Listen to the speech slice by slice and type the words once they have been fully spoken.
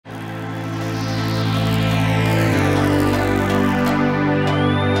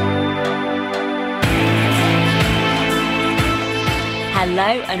Hello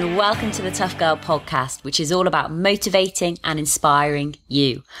and welcome to the Tough Girl podcast, which is all about motivating and inspiring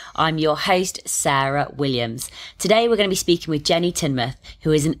you. I'm your host, Sarah Williams. Today we're going to be speaking with Jenny Tinmouth,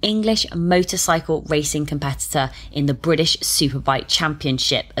 who is an English motorcycle racing competitor in the British Superbike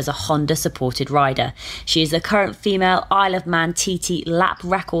Championship as a Honda supported rider. She is the current female Isle of Man TT lap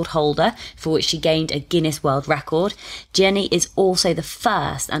record holder, for which she gained a Guinness World Record. Jenny is also the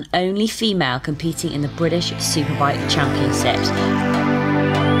first and only female competing in the British Superbike Championships.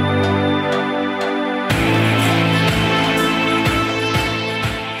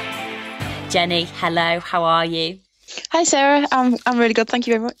 Jenny, hello, how are you? Hi Sarah, I'm really good, thank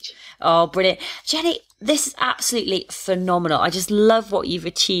you very much. Oh, brilliant. Jenny, this is absolutely phenomenal. I just love what you've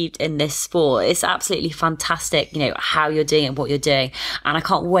achieved in this sport. It's absolutely fantastic, how you're doing it and what you're doing. And I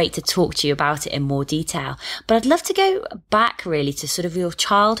can't wait to talk to you about it in more detail. But I'd love to go back really to sort of your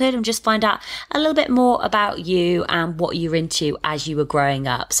childhood and just find out a little bit more about you and what you're into as you were growing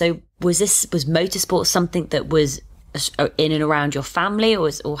up. So was motorsport something that was in and around your family, or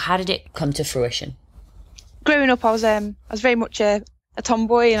how did it come to fruition? Growing up, I was very much a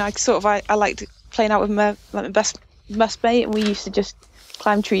tomboy, and I liked playing out with my best mate, and we used to just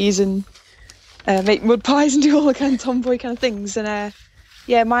climb trees and make mud pies and do all the kind of tomboy kind of things. And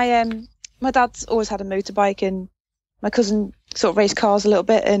my dad's always had a motorbike, and my cousin sort of raced cars a little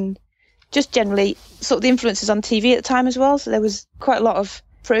bit, and just generally sort of the influences on TV at the time as well. So there was quite a lot of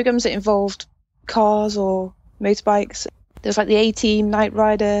programs that involved cars or motorbikes. There was like the A-Team, Knight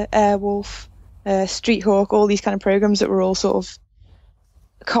Rider, Airwolf, Street Hawk, all these kind of programs that were all sort of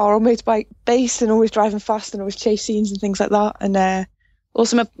car or motorbike based and always driving fast and always chase scenes and things like that. And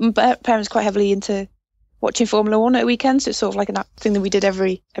also my parents quite heavily into watching Formula One at weekends. So it's sort of like a thing that we did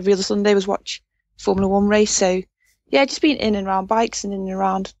every other Sunday was watch Formula One race. So yeah, just being in and around bikes and in and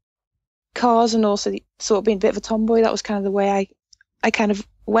around cars, and also sort of being a bit of a tomboy. That was kind of the way I kind of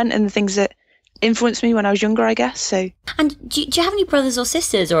went, and the things that influenced me when I was younger, I guess. So. And do you have any brothers or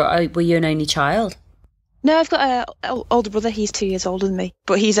sisters, or were you an only child? No, I've got an older brother. He's 2 years older than me,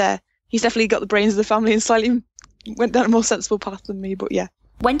 but he's definitely got the brains of the family and slightly went down a more sensible path than me. But yeah.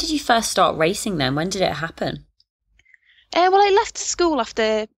 When did you first start racing then? When did it happen? Well, I left school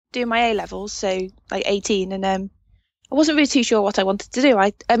after doing my A levels, so like 18, and I wasn't really too sure what I wanted to do.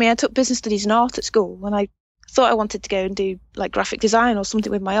 I took business studies and art at school, and I thought I wanted to go and do like graphic design or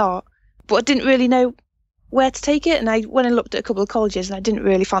something with my art. But I didn't really know where to take it, and I went and looked at a couple of colleges, and I didn't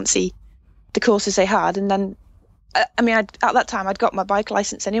really fancy the courses they had. And then, at that time, I'd got my bike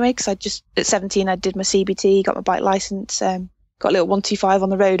license anyway, because at 17, I did my CBT, got my bike license, got a little 125 on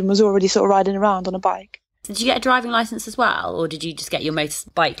the road, and was already sort of riding around on a bike. Did you get a driving license as well, or did you just get your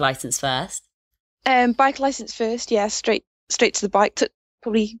motorbike license first? Bike license first, yeah, straight to the bike. Took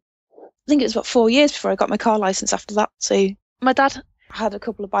probably, I think it was about 4 years before I got my car license after that. So my dad had a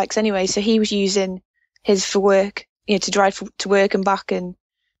couple of bikes anyway, so he was using his for work, to drive to work and back, and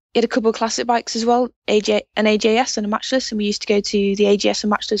he had a couple of classic bikes as well, an AJS and a Matchless, and we used to go to the AJS and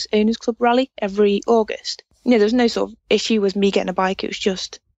Matchless Owners Club rally every August. There was no sort of issue with me getting a bike, it was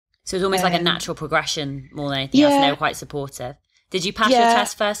just... So it was almost like a natural progression more than anything else, and they were quite supportive. Did you pass your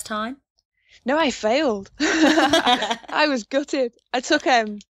test first time? No, I failed. I was gutted. I took...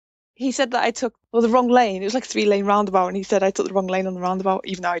 He said that I took the wrong lane. It was like a 3-lane roundabout, and he said I took the wrong lane on the roundabout,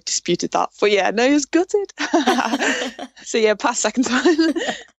 even though I disputed that. But yeah, no, he was gutted. So yeah, passed second time.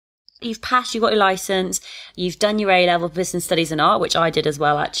 You've passed, you've got your licence, you've done your A-level business studies and art, which I did as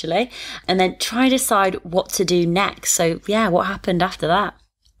well, actually, and then try to decide what to do next. So yeah, what happened after that?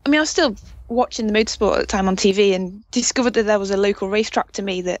 I was still watching the motorsport at the time on TV, and discovered that there was a local racetrack to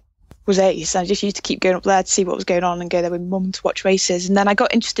me that was ace. I just used to keep going up there to see what was going on and go there with mum to watch races. And then I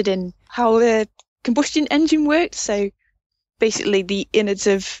got interested in how the combustion engine worked. So basically the innards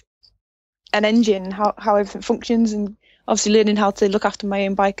of an engine, how everything functions, and obviously learning how to look after my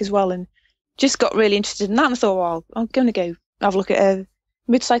own bike as well. And just got really interested in that, and I thought, well, I'm going to go have a look at a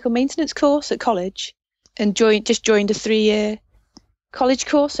motorcycle maintenance course at college, and joined a 3-year college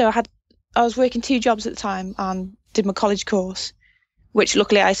course. So I was working 2 jobs at the time and did my college course, which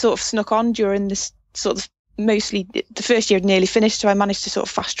luckily I sort of snuck on during this sort of mostly the first year had nearly finished. So I managed to sort of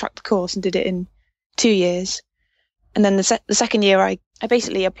fast track the course and did it in 2 years. And then the second year, I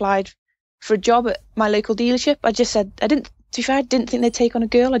basically applied for a job at my local dealership. I just said, to be fair, I didn't think they'd take on a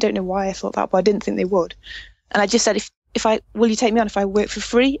girl. I don't know why I thought that, but I didn't think they would. And I just said, will you take me on if I work for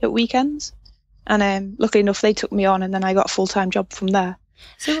free at weekends? And luckily enough, they took me on, and then I got a full-time job from there.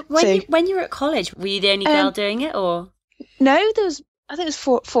 So when you were at college, were you the only girl doing it, or? No, I think there's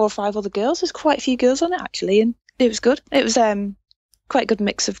four or five other girls. There's quite a few girls on it, actually, and it was good. It was quite a good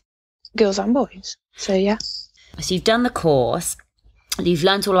mix of girls and boys. So, yeah. So you've done the course. You've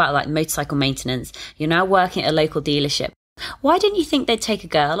learned all about like motorcycle maintenance. You're now working at a local dealership. Why didn't you think they'd take a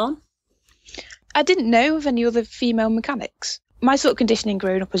girl on? I didn't know of any other female mechanics. My sort of conditioning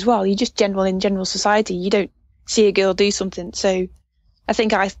growing up as well, you just in general society, you don't see a girl do something. So I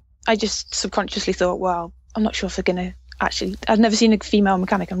think I just subconsciously thought, well, I'm not sure if they're going to actually, I've never seen a female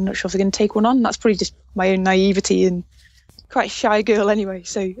mechanic. I'm not sure if they're going to take one on. That's probably just my own naivety and quite a shy girl anyway.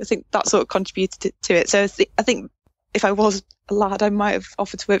 So I think that sort of contributed to it. So I think if I was a lad, I might have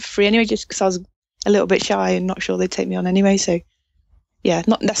offered to work for free anyway, just because I was a little bit shy and not sure they'd take me on anyway. So yeah,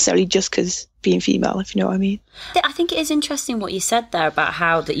 not necessarily just because being female, if you know what I mean. I think it is interesting what you said there about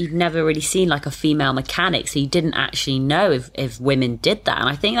how that you'd never really seen like a female mechanic, so you didn't actually know if women did that. And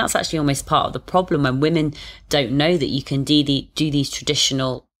I think that's actually almost part of the problem when women don't know that you can do these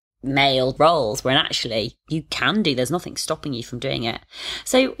traditional male roles, when actually you can do. There's nothing stopping you from doing it.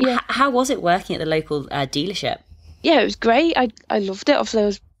 So yeah. How was it working at the local dealership? Yeah, it was great. I loved it. Obviously, I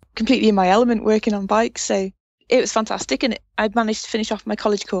was completely in my element working on bikes, so it was fantastic. And I'd managed to finish off my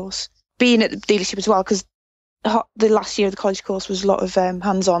college course, being at the dealership as well, because the last year of the college course was a lot of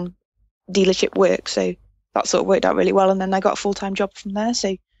hands-on dealership work, so that sort of worked out really well. And then I got a full-time job from there.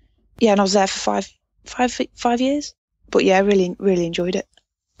 So yeah, and I was there for five years. But yeah, I really enjoyed it.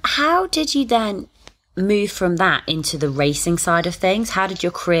 How did you then move from that into the racing side of things? How did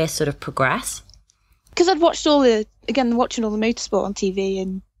your career sort of progress? Because I'd watched watching all the motorsport on TV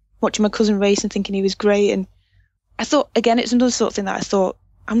and watching my cousin race and thinking he was great. And I thought, again, it's another sort of thing that I thought,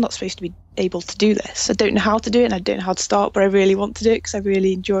 I'm not supposed to be able to do this. I don't know how to do it and I don't know how to start, but I really want to do it because I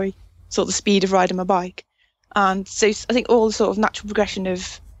really enjoy sort of the speed of riding my bike. And so I think all the sort of natural progression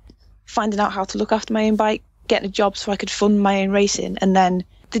of finding out how to look after my own bike, getting a job so I could fund my own racing. And then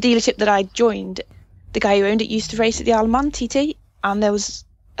the dealership that I joined, the guy who owned it used to race at the Isle of Man TT. And there was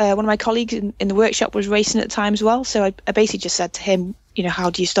one of my colleagues in the workshop was racing at the time as well. So I basically just said to him, you know, how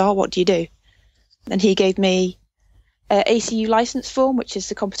do you start? What do you do? And he gave me ACU license form, which is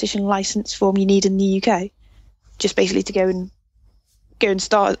the competition license form you need in the UK, just basically to go and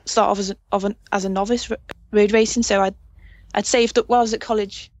start off as a novice road racing. So I'd saved up while I was at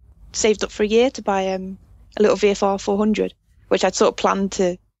college, saved up for a year to buy a little VFR 400, which I'd sort of planned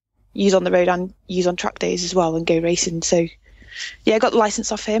to use on the road and use on track days as well and go racing. So yeah, I got the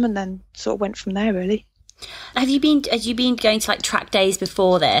license off him and then sort of went from there really. Had you been going to like track days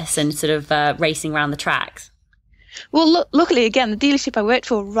before this and sort of racing around the tracks? Well, luckily, again, the dealership I worked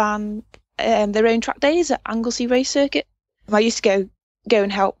for ran their own track days at Anglesey Race Circuit. I used to go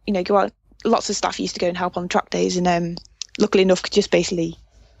and help, go out. Lots of staff used to go and help on track days, and luckily enough, could just basically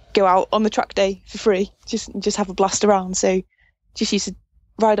go out on the track day for free, just have a blast around. So, just used to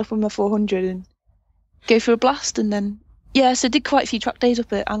ride up on my 400 and go for a blast, and then so did quite a few track days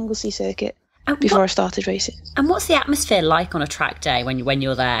up at Anglesey Circuit before I started racing. And what's the atmosphere like on a track day when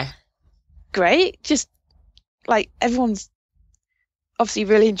you're there? Great, just like everyone's obviously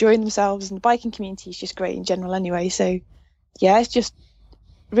really enjoying themselves, and the biking community is just great in general anyway. So yeah, it's just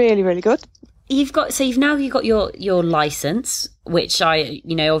really, really good. You've got your license, which I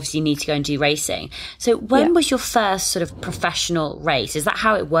obviously need to go and do racing. So when was your first sort of professional race? Is that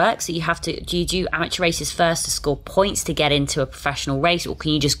how it works? So do you do amateur races first to score points to get into a professional race, or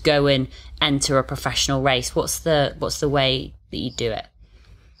can you just go and enter a professional race? What's the way that you do it?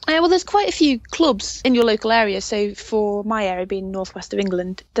 Well, there's quite a few clubs in your local area. So for my area, being northwest of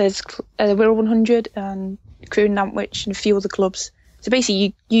England, there's Wirral 100 and Crewe and Nantwich and a few other clubs. So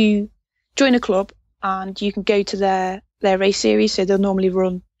basically, you join a club and you can go to their race series. So they'll normally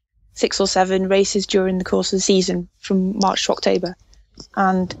run 6 or 7 races during the course of the season from March to October.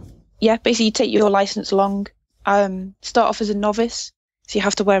 And yeah, basically you take your license along, start off as a novice. So you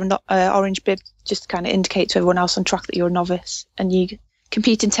have to wear an orange bib just to kind of indicate to everyone else on track that you're a novice, and you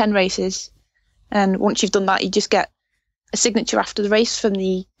compete in 10 races. And once you've done that, you just get a signature after the race from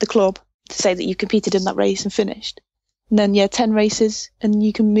the club to say that you competed in that race and finished. And then 10 races, and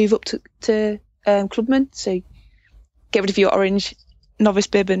you can move up to clubman. So get rid of your orange novice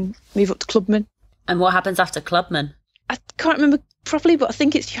bib and move up to clubman. And what happens after clubman? I can't remember properly, but I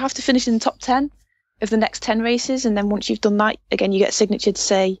think you have to finish in the top 10 of the next 10 races. And then once you've done that, again, you get a signature to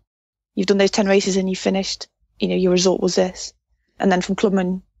say you've done those 10 races and you finished, your result was this. And then from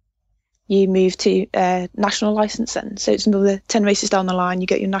clubman, you move to national license then. So it's another 10 races down the line, you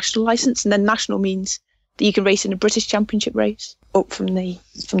get your national license. And then national means that you can race in a British Championship race up from the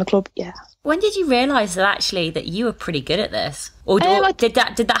club. Yeah. When did you realise that you were pretty good at this, or did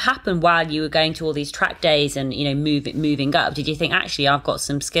that happen while you were going to all these track days and moving up? Did you think actually I've got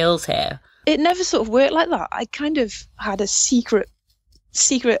some skills here? It never sort of worked like that. I kind of had a secret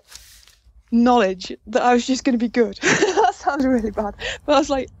knowledge that I was just going to be good. That's sounds really bad. But I was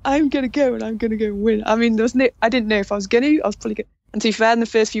like, I'm going to go and I'm going to go and win. I mean, I didn't know if I was going to. I was probably going to. And to be fair, in the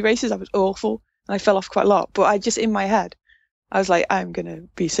first few races, I was awful. And I fell off quite a lot. But I just, in my head, I was like, I'm going to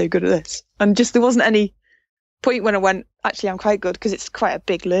be so good at this. And just there wasn't any point when I went, actually, I'm quite good, because it's quite a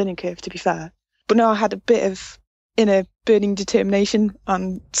big learning curve, to be fair. But no, I had a bit of inner burning determination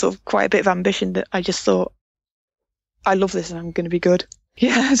and sort of quite a bit of ambition that I just thought, I love this and I'm going to be good.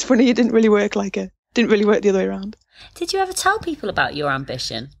 Yeah, it's funny. It didn't really work didn't really work the other way around. Did you ever tell people about your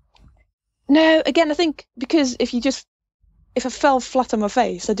ambition? No, again, I think because if I fell flat on my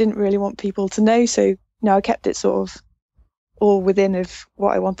face, I didn't really want people to know. So no, I kept it sort of all within of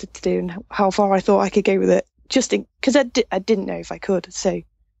what I wanted to do and how far I thought I could go with it. Just because I didn't know if I could. So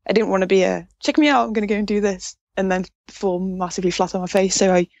I didn't want to be check me out, I'm going to go and do this, and then fall massively flat on my face.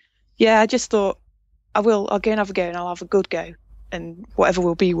 So I just thought I'll go and have a go and I'll have a good go. And whatever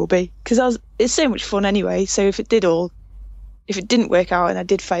will be, because it's so much fun anyway. So if it didn't work out and I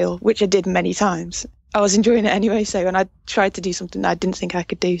did fail, which I did many times, I was enjoying it anyway. So, and I tried to do something I didn't think I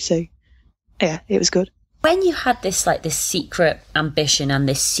could do. So yeah, it was good. When you had this secret ambition and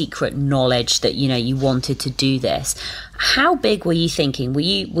this secret knowledge that, you wanted to do this, how big were you thinking? Were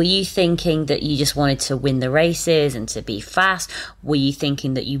you thinking that you just wanted to win the races and to be fast? Were you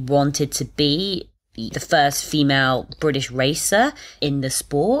thinking that you wanted to be the first female British racer in the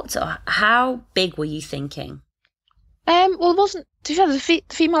sport? Or how big were you thinking? Well, it wasn't, to be fair, the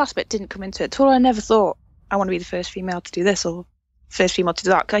female aspect didn't come into it at all. I never thought I want to be the first female to do this or first female to do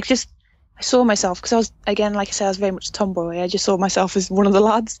that. I saw myself, because I was, again, like I said, I was very much a tomboy. I just saw myself as one of the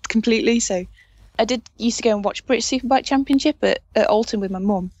lads completely. So I used to go and watch British Superbike Championship at Alton with my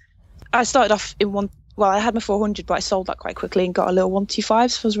mum. I started off I had my 400, but I sold that quite quickly and got a little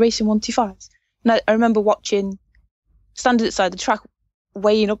 125, so I was racing 125s. And I remember standing outside the track,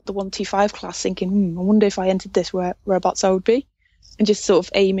 weighing up the 125 class, thinking, I wonder if I entered this, whereabouts I would be, and just sort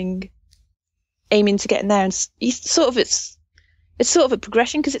of aiming to get in there. And it's sort of a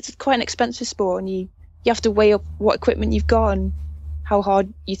progression, because it's quite an expensive sport, and you have to weigh up what equipment you've got and how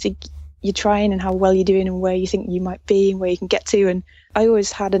hard you think you're trying and how well you're doing and where you think you might be and where you can get to. And I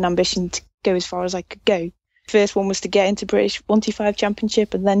always had an ambition to go as far as I could go. First one was to get into British 125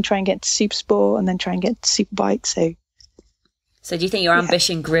 Championship, and then try and get into Super Sport, and then try and get into Superbike. So do you think your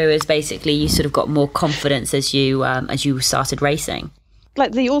ambition grew as basically you sort of got more confidence as you started racing?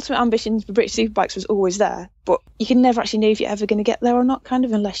 Like, the ultimate ambition for British Superbikes was always there, but you can never actually know if you're ever going to get there or not, kind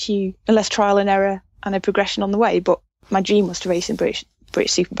of, unless trial and error and a progression on the way. But my dream was to race in British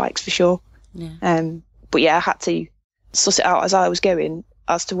Superbikes for sure. Yeah. But yeah, I had to suss it out as I was going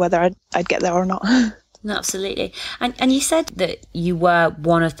as to whether I'd get there or not. No, absolutely. And you said that you were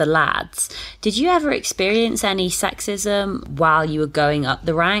one of the lads. Did you ever experience any sexism while you were going up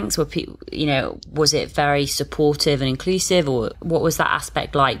the ranks? Were people, was it very supportive and inclusive, or what was that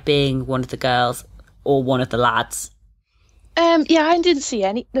aspect like, being one of the girls or one of the lads? Yeah, I didn't see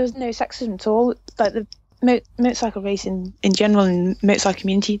any. There was no sexism at all. Like, the motorcycle racing in general and motorcycle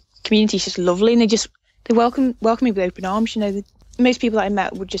community is just lovely, and they welcome me with open arms. Most people that I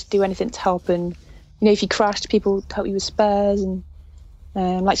met would just do anything to help, and if you crashed, people would help you with spares, and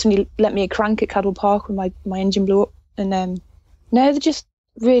like somebody lent me a crank at Cadwell Park when my engine blew up. And no, they're just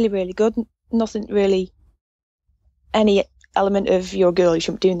really, really good. Nothing really, any element of you're a girl, you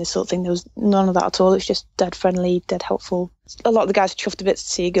shouldn't be doing this sort of thing. There was none of that at all. It's just dead friendly, dead helpful. A lot of the guys are chuffed a bit to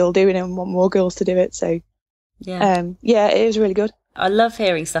see a girl doing it and want more girls to do it. So yeah, it was really good. I love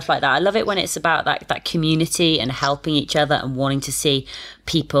hearing stuff like that. I love it when it's about that community and helping each other and wanting to see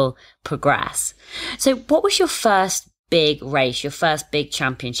people progress. So what was your first big race, your first big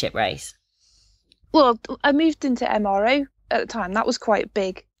championship race? Well, I moved into MRO at the time. That was quite a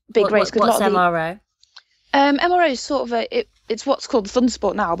big race. What's MRO? MRO is sort of it's what's called the Thunder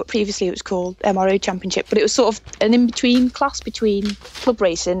Sport now, but previously it was called MRO Championship. But it was sort of an in-between class between club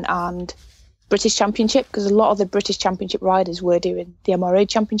racing and British Championship, because a lot of the British Championship riders were doing the MRO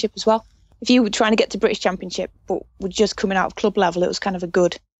Championship as well. If you were trying to get to British Championship but were just coming out of club level, it was kind of a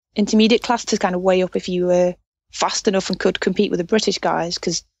good intermediate class to kind of weigh up if you were fast enough and could compete with the British guys,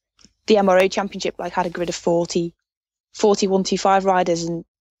 because the MRO Championship had a grid of 40 125 riders, and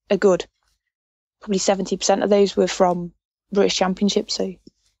a good probably 70% of those were from British Championship. So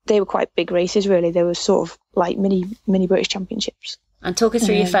they were quite big races, really. They were sort of like mini British Championships. And talk us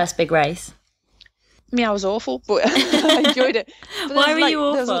through your first big race. I was awful, but I enjoyed it. Why were you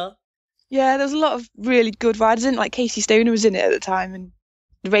awful? There was a lot of really good riders in it. Like Casey Stoner was in it at the time, and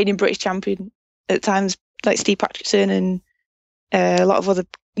the reigning British champion at the time was like Steve Patrickson, and a lot of other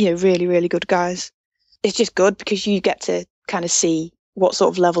really, really good guys. It's just good because you get to kind of see what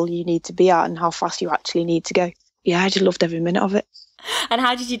sort of level you need to be at and how fast you actually need to go. yeah, I just loved every minute of it. And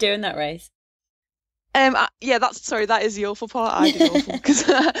how did you do in that race? Yeah, that is the awful part. I did awful because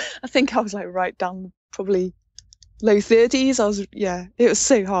I think I was like right down probably low 30s. It was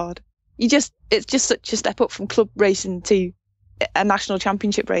so hard. It's just such a step up from club racing to a national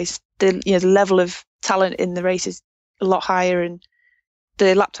championship race. The level of talent in the race is a lot higher, and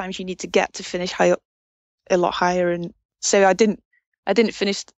the lap times you need to get to finish high up a lot higher. And so I didn't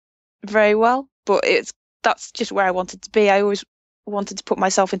finish very well, but that's just where I wanted to be. I always wanted to put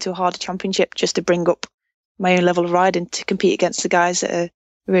myself into a harder championship just to bring up my own level of riding to compete against the guys that are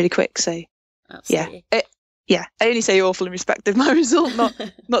really quick. So absolutely. I only say awful in respect of my result,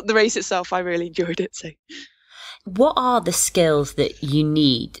 not the race itself. I really enjoyed it. So what are the skills that you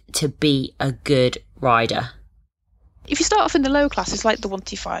need to be a good rider? If you start off in the low classes like the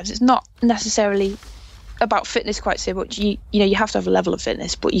 125s, it's not necessarily about fitness quite so much. You have to have a level of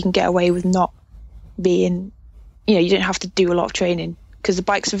fitness, but you can get away with not being, you don't have to do a lot of training because the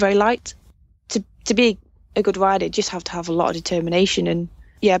bikes are very light. To be a good rider, you just have to have a lot of determination and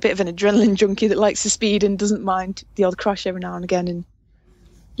a bit of an adrenaline junkie that likes the speed and doesn't mind the odd crash every now and again. And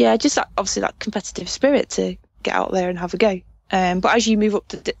just obviously that competitive spirit to get out there and have a go. But as you move up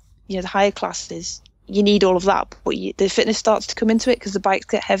to the higher classes, you need all of that, but the fitness starts to come into it because the bikes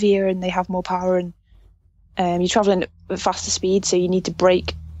get heavier and they have more power, and you're traveling at faster speed, so you need to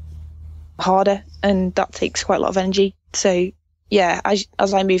brake harder, and that takes quite a lot of energy. So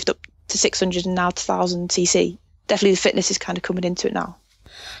as I moved up to 600 and now to 1000cc, definitely the fitness is kind of coming into it now.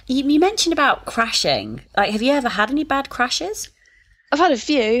 You mentioned about crashing. Like, have you ever had any bad crashes? I've had a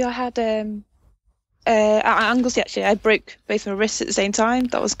few. I had at Anglesey, actually, I broke both my wrists at the same time.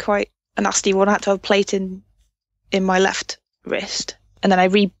 That was quite a nasty one. I had to have a plate in my left wrist, and then I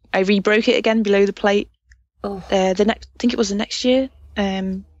re-broke it again below the plate. I think it was the next year.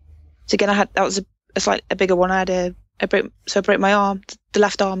 So again, that was a bigger one. I broke my arm, the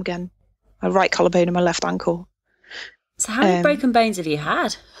left arm again, my right collarbone and my left ankle. So how many broken bones have you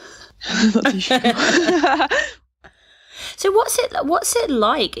had? Not too sure. So what's it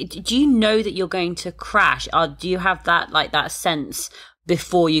like? Do you know that you're going to crash, or do you have that sense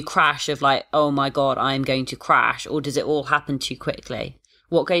before you crash of like, oh my God, I'm going to crash, or does it all happen too quickly?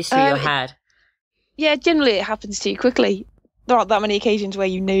 What goes through your head? Yeah, generally it happens too quickly. There aren't that many occasions where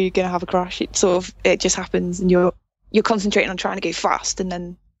you know you're going to have a crash. It just happens, and you're concentrating on trying to go fast, and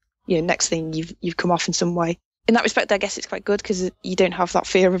then next thing you've come off in some way. In that respect, I guess it's quite good because you don't have that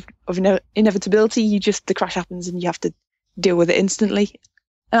fear of inevitability. The crash happens and you have to deal with it instantly.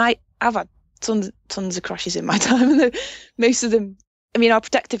 And I've had tons of crashes in my time, and most of them, our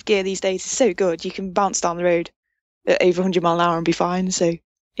protective gear these days is so good, you can bounce down the road at over 100 mile an hour and be fine. So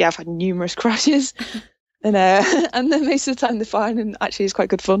I've had numerous crashes, and then most of the time they're fine, and actually it's quite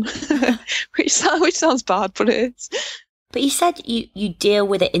good fun, which sounds bad, but it is. But you said you deal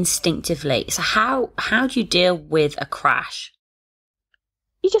with it instinctively. So how do you deal with a crash?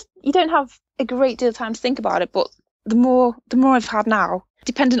 You don't have a great deal of time to think about it, but the more I've had now,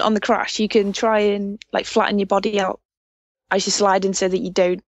 dependent on the crash, you can try and like flatten your body out as you slide in so that you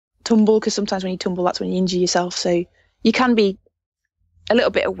don't tumble, because sometimes when you tumble, that's when you injure yourself. So you can be a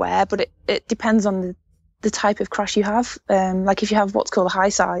little bit aware, but it depends on the type of crash you have. Like if you have what's called a high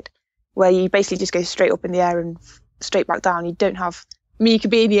side, where you basically just go straight up in the air and straight back down, you don't have, you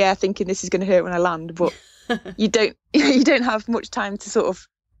could be in the air thinking this is going to hurt when I land, but you don't have much time to sort of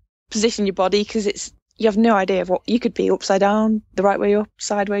position your body, because you have no idea of what you could be, upside down, the right way up,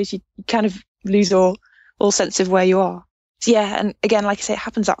 sideways. You kind of lose all sense of where you are. So and again, like I say, it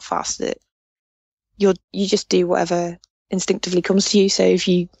happens that fast that you just do whatever instinctively comes to you. So if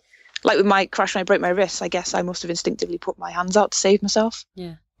you, like with my crash when I broke my wrist, I guess I must have instinctively put my hands out to save myself.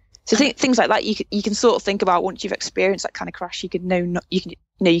 Yeah. So things like that, you can sort of think about once you've experienced that kind of crash. You can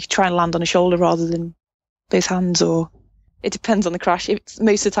try and land on a shoulder rather than both hands, or it depends on the crash.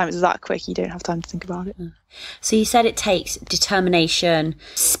 Most of the time it's that quick, you don't have time to think about it. So you said it takes determination,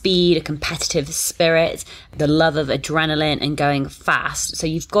 speed, a competitive spirit, the love of adrenaline and going fast. So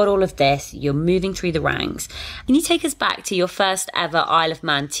you've got all of this, you're moving through the ranks. Can you take us back to your first ever Isle of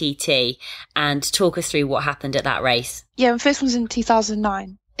Man TT and talk us through what happened at that race? Yeah, my first one was in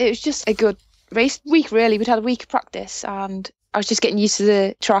 2009. It was just a good race week, really. We'd had a week of practice and I was just getting used to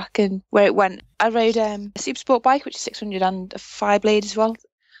the track and where it went. I rode a Supersport bike, which is 600 and a Fireblade as well,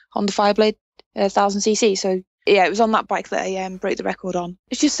 Honda Fireblade, 1000cc. So it was on that bike that I broke the record on.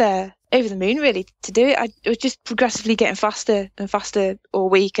 It's just over the moon, really, to do it. I was just progressively getting faster and faster all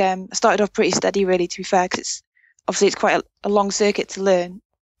week. I started off pretty steady, really, to be fair, because it's quite a long circuit to learn.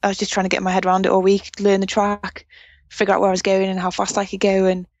 I was just trying to get my head around it all week, learn the track, figure out where I was going and how fast I could go,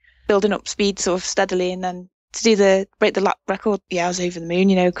 and building up speed sort of steadily. And then to break the lap record, yeah, I was over the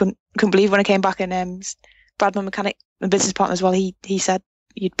moon. Couldn't believe when I came back, and Brad, my mechanic, my business partner as well, he said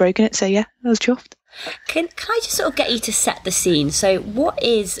you'd broken it. So yeah, I was chuffed. Can I just sort of get you to set the scene? So why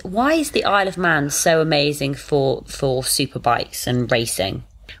is the Isle of Man so amazing for superbikes and racing?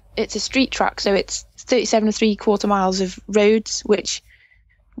 It's a street track, so it's 37 and 3/4 miles of roads, which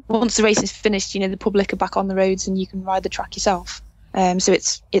once the race is finished, the public are back on the roads and you can ride the track yourself. So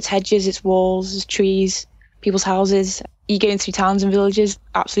it's hedges, it's walls, it's trees, people's houses. You're going through towns and villages,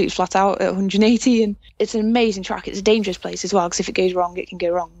 absolutely flat out at 180, and it's an amazing track. It's a dangerous place as well, because if it goes wrong, it can go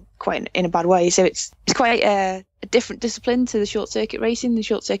wrong quite in a bad way. So it's quite a different discipline to the short circuit racing. The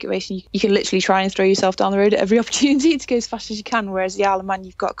short circuit racing, you can literally try and throw yourself down the road at every opportunity to go as fast as you can, whereas the Isle of Man,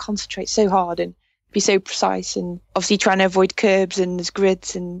 you've got to concentrate so hard and be so precise, and obviously trying to avoid curbs, and there's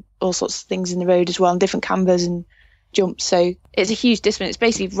grids and all sorts of things in the road as well, and different canvas and jumps. So it's a huge discipline. It's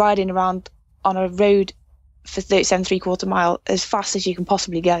basically riding around on a road for 37 3/4 mile as fast as you can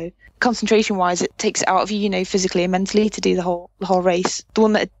possibly go. Concentration wise, it takes it out of you, physically and mentally, to do the whole race. The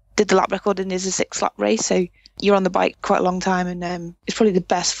one that did the lap record in is a 6-lap race, so you're on the bike quite a long time, and it's probably the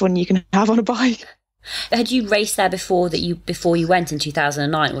best fun you can have on a bike. Had you raced there before you went in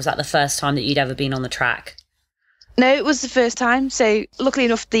 2009? Was that the first time that you'd ever been on the track? No, it was the first time. So luckily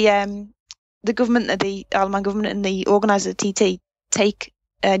enough, the government, the Isle of Man government, and the organiser of the TT take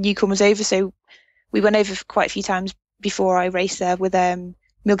newcomers over. So we went over quite a few times before I raced there with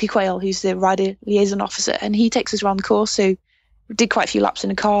Milky Quayle, who's the rider liaison officer, and he takes us around the course. So we did quite a few laps in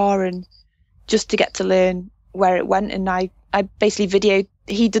the car, and just to get to learn where it went. And I basically videoed.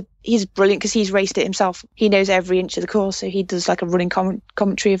 He's brilliant because he's raced it himself. He knows every inch of the course, so he does like a running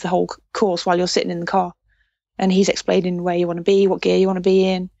commentary of the whole course while you're sitting in the car, and he's explaining where you want to be, what gear you want to be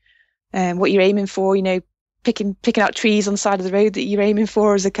in, what you're aiming for. Picking out trees on the side of the road that you're aiming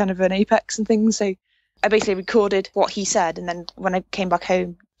for as a kind of an apex and things. So I basically recorded what he said, and then when I came back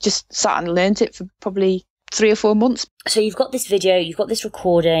home, just sat and learnt it for probably 3 or 4 months. So you've got this video, you've got this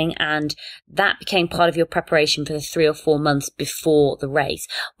recording, and that became part of your preparation for the 3 or 4 months before the race.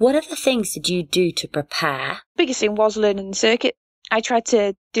 What other things did you do to prepare? Biggest thing was learning the circuit. I tried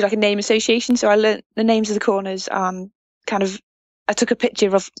to do like a name association, so I learnt the names of the corners, and I took a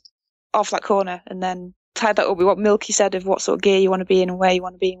picture of that corner, and then tied that up with what Milky said of what sort of gear you want to be in and where you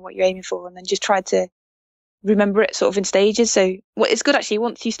want to be and what you're aiming for, and then just tried to remember it sort of in stages. So it's good actually,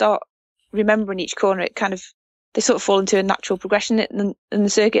 once you start remembering each corner, they sort of fall into a natural progression, and the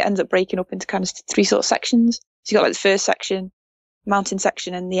circuit ends up breaking up into kind of 3 sort of sections. So you got like the first section, mountain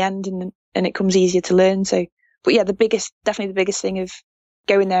section, and the end, and it comes easier to learn. So, but yeah, definitely the biggest thing of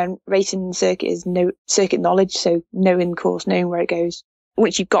going there and racing the circuit is circuit knowledge. So knowing the course, knowing where it goes.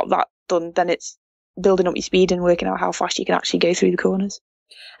 Once you've got that done, then it's building up your speed and working out how fast you can actually go through the corners.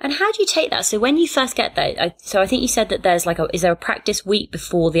 And how do you take that? So when you first get there, so I think you said that there's is there a practice week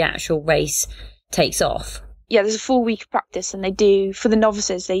before the actual race takes off? Yeah, there's a full week of practice, and they do, for the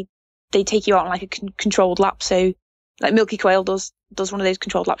novices, they take you out on like a controlled lap. So like Milky Quayle does one of those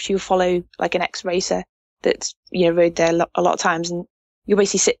controlled laps. You'll follow like an ex-racer that's, rode there a lot of times, and you'll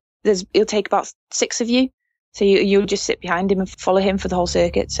basically it'll take about 6 of you. So you'll just sit behind him and follow him for the whole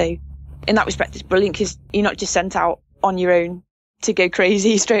circuit. So in that respect, it's brilliant because you're not just sent out on your own to go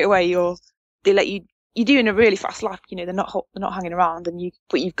crazy straight away. They let you're doing a really fast lap. They're not hanging around,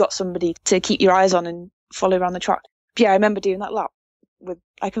 but you've got somebody to keep your eyes on and follow around the track. But yeah, I remember doing that lap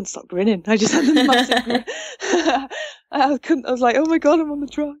I couldn't stop grinning. I just had a massive grin. I was like, oh my God, I'm on the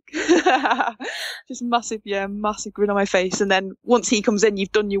track. Just massive grin on my face. And then once he comes in,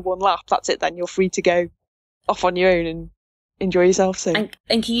 you've done your 1 lap. That's it. Then you're free to go off on your own and enjoy yourself. So. And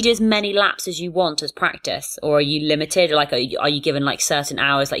can you do as many laps as you want as practice, or are you limited? Like, are you given like certain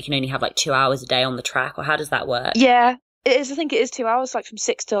hours? Like, you can only have like 2 hours a day on the track, or how does that work? Yeah, it is. I think it is 2 hours, like from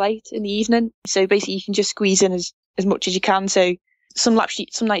 6 till 8 in the evening. So basically, you can just squeeze in as much as you can. So some nights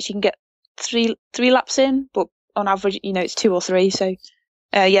you can get three laps in, but on average, it's 2 or 3. So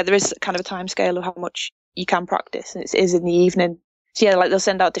yeah, there is kind of a time scale of how much you can practice, and it is in the evening. So yeah, like they'll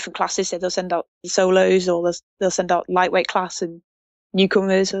send out different classes. So they'll send out solos, or they'll send out lightweight class and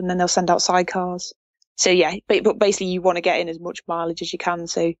newcomers, and then they'll send out sidecars. So yeah, but basically you want to get in as much mileage as you can.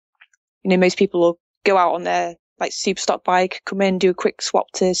 So, most people will go out on their like super stock bike, come in, do a quick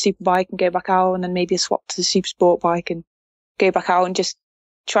swap to superbike and go back out, and then maybe a swap to the super sport bike and go back out, and just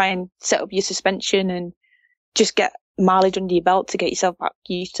try and set up your suspension and just get mileage under your belt to get yourself back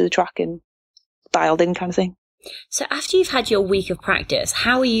used to the track and dialed in kind of thing. So after you've had your week of practice,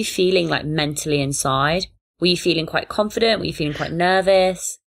 how are you feeling like mentally inside? Were you feeling quite confident? Were you feeling quite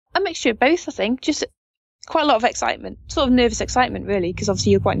nervous? A mixture of both, I think. Just quite a lot of excitement, sort of nervous excitement, really, because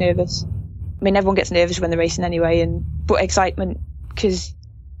obviously you're quite nervous. I mean, everyone gets nervous when they're racing anyway, but excitement because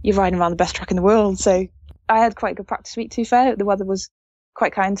you're riding around the best track in the world. So I had quite a good practice week, to be fair. The weather was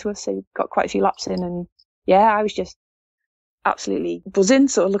quite kind to us, so we got quite a few laps in, and yeah, I was just absolutely buzzing,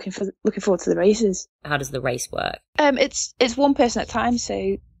 sort of looking forward to the races. How does the race work? It's one person at a time,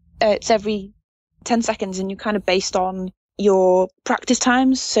 so it's every 10 seconds, and you're kind of based on your practice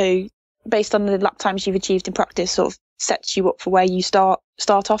times. So based on the lap times you've achieved in practice, sort of sets you up for where you start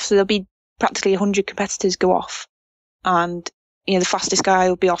off. So there'll be practically 100 competitors go off, and the fastest guy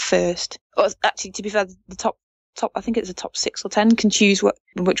will be off first. Or actually, to be fair, the top, I think it's the top 6 or 10 can choose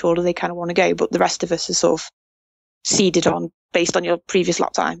in which order they kind of want to go, but the rest of us are sort of seeded on based on your previous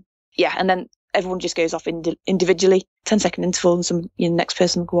lap time. Yeah, and then everyone just goes off individually, 10-second interval, and some next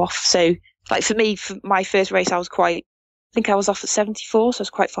person will go off. So, like for me, for my first race, I think I was off at 74, so I was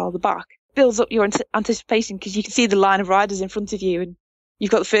quite far at the back. Builds up your anticipation because you can see the line of riders in front of you, and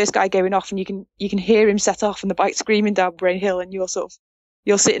you've got the first guy going off, and you can hear him set off, and the bike screaming down Brain Hill, and you're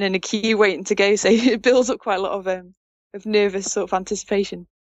sitting in a queue waiting to go. So it builds up quite a lot of nervous sort of anticipation.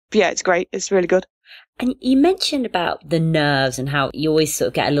 But yeah, it's great. It's really good. And you mentioned about the nerves and how you always sort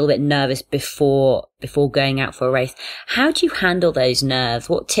of get a little bit nervous before going out for a race. How do you handle those nerves?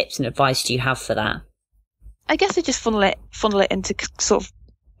 What tips and advice do you have for that? I guess I just funnel it into sort of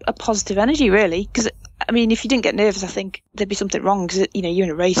a positive energy, really. Because I mean, if you didn't get nervous, I think there'd be something wrong. Because you're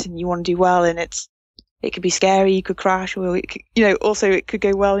in a race and you want to do well, and it could be scary. You could crash, or it could, also it could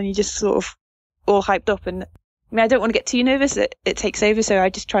go well, and you just sort of all hyped up. And I mean, I don't want to get too nervous. It takes over, so I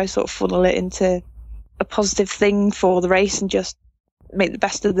just try to sort of funnel it into a positive thing for the race and just make the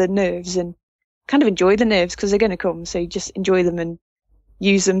best of the nerves and kind of enjoy the nerves because they're going to come. So you just enjoy them and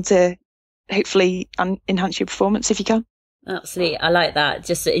use them to hopefully enhance your performance if you can. Absolutely. I like that.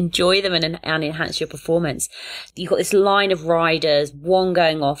 Just to enjoy them and enhance your performance. You've got this line of riders, one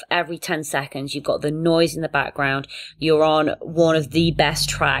going off every 10 seconds. You've got the noise in the background. You're on one of the best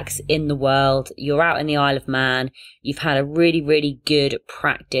tracks in the world. You're out in the Isle of Man. You've had a really, really good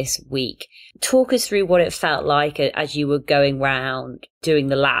practice week. Talk us through what it felt like as you were going round doing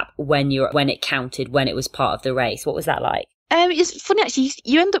the lap when it counted, when it was part of the race. What was that like? It's funny actually.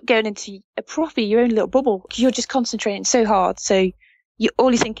 You end up going into your own little bubble because you're just concentrating so hard. So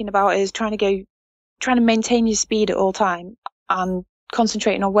all you're thinking about is trying to maintain your speed at all time and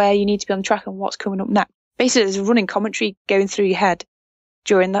concentrating on where you need to be on the track and what's coming up next. Basically, there's a running commentary going through your head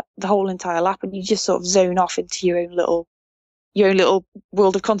during the whole entire lap, and you just sort of zone off into your own little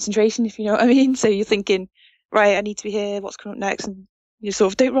world of concentration, if you know what I mean. So you're thinking, right, I need to be here. What's coming up next? And you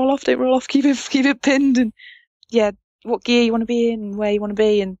sort of don't roll off, keep it pinned, and yeah. What gear you want to be in and where you want to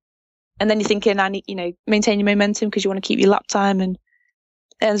be, and then you're thinking, I need, maintain your momentum because you want to keep your lap time, and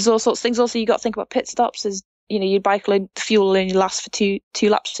there's all sorts of things. Also, you got to think about pit stops. There's, your bike the fuel will only last for two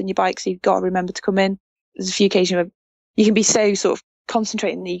laps in your bike, so you've got to remember to come in. There's a few occasions where you can be so sort of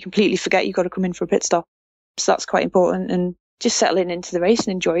concentrating that you completely forget you've got to come in for a pit stop. So that's quite important, and just settling into the race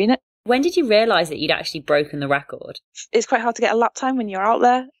and enjoying it. When did you realise that you'd actually broken the record? It's quite hard to get a lap time when you're out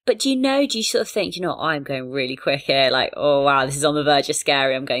there. But do you sort of think, I'm going really quick here, like, oh wow, this is on the verge of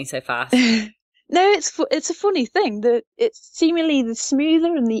scary, I'm going so fast? No, it's a funny thing that it's seemingly the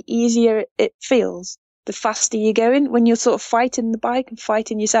smoother and the easier it feels, the faster you're going when you're sort of fighting the bike and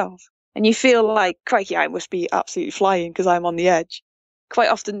fighting yourself. And you feel like, crikey, I must be absolutely flying because I'm on the edge. Quite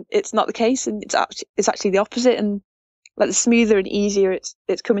often it's not the case, and it's actually the opposite, and like the smoother and easier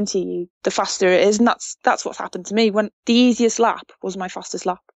it's coming to you, the faster it is. And that's what's happened to me. When the easiest lap was my fastest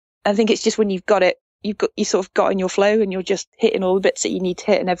lap. I think it's just when you've got it, you sort of got in your flow and you're just hitting all the bits that you need to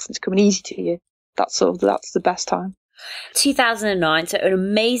hit and everything's coming easy to you. That's the best time. 2009, so an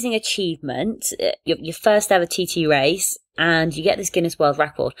amazing achievement, your first ever TT race, and you get this Guinness World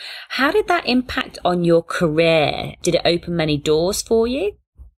Record. How did that impact on your career? Did it open many doors for you?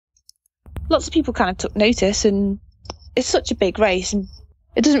 Lots of people kind of took notice, and it's such a big race, and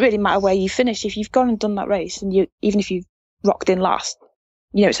it doesn't really matter where you finish. If you've gone and done that race, and even if you've rocked in last,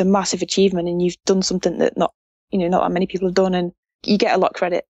 it's a massive achievement, and you've done something that not that many people have done, and you get a lot of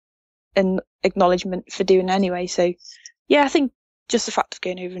credit and acknowledgement for doing it anyway. So yeah, I think just the fact of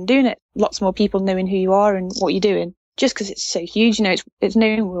going over and doing it, lots more people knowing who you are and what you're doing, just because it's so huge, it's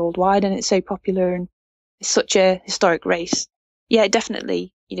known worldwide and it's so popular and it's such a historic race. Yeah,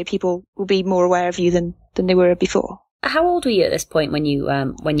 definitely, people will be more aware of you than they were before. How old were you at this point when you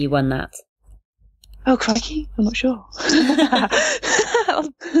won that? Oh, crikey, I'm not sure.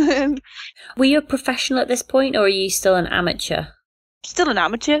 Were you a professional at this point, or are you still an amateur? Still an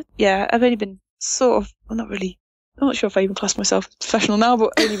amateur, yeah. I've only been I'm not sure if I even class myself as professional now,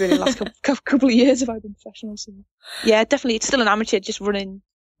 but only really the last couple of years have I been professional. So. Yeah, definitely, it's still an amateur, just running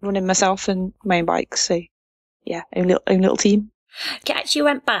running myself and my own bikes. So yeah, own little team. Actually, you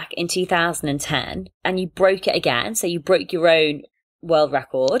went back in 2010 and you broke it again. So you broke your own world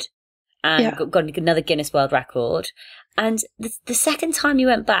record and got another Guinness World Record. And the second time you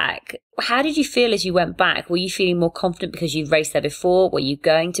went back, how did you feel as you went back? Were you feeling more confident because you'd raced there before? Were you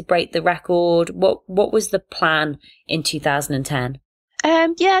going to break the record? What was the plan in 2010?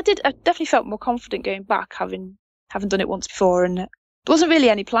 Yeah, I did. I definitely felt more confident going back, having done it once before, and there wasn't really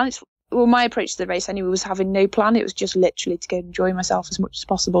any plan. Well, my approach to the race anyway was having no plan. It was just literally to go and enjoy myself as much as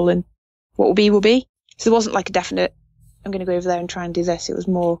possible, and what will be will be. So there wasn't like a definite, I'm going to go over there and try and do this. It was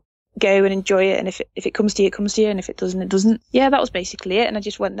more go and enjoy it, and if it comes to you, it comes to you, and if it doesn't, it doesn't. Yeah, that was basically it, and I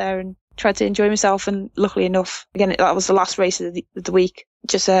just went there and tried to enjoy myself, and luckily enough, again, that was the last race of the week.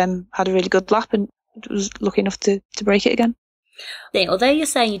 Just had a really good lap and was lucky enough to break it again. Although you're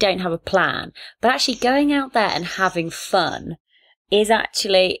saying you don't have a plan, but actually going out there and having fun is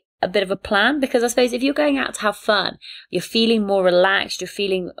actually a bit of a plan, because I suppose if you're going out to have fun, you're feeling more relaxed, you're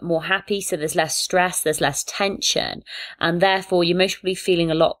feeling more happy, so there's less stress, there's less tension, and therefore you're most probably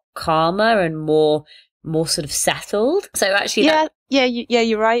feeling a lot calmer and more sort of settled. So actually you're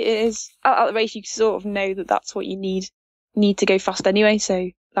right. It is at the race you sort of know that that's what you need to go fast anyway, so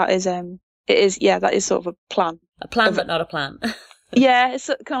that is that is sort of a plan but not a plan. Yeah, it's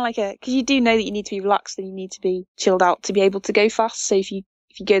kind of like because you do know that you need to be relaxed and you need to be chilled out to be able to go fast. So if you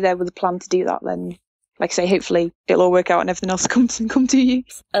go there with a plan to do that, then, like I say, hopefully it'll all work out and everything else come to you.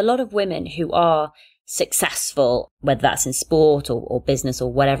 A lot of women who are successful, whether that's in sport or business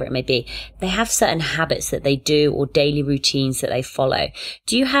or whatever it may be, they have certain habits that they do or daily routines that they follow.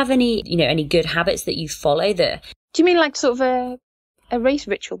 Do you have any good habits that you follow that? Do you mean like sort of a race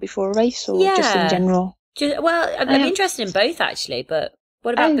ritual before a race, or just in general? I'm interested in both actually, but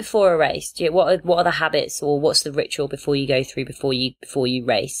what about before a race? What are the habits, or what's the ritual before you go through before you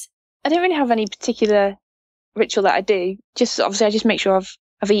race? I don't really have any particular ritual that I do. Just obviously, I just make sure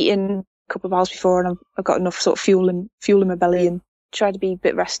I've eaten a couple of hours before and I've got enough sort of fuel in my belly, and try to be a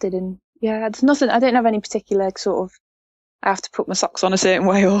bit rested. And yeah, it's nothing. I don't have any particular sort of I have to put my socks on a certain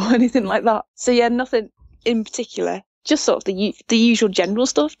way or anything like that. So yeah, nothing in particular. Just sort of the usual general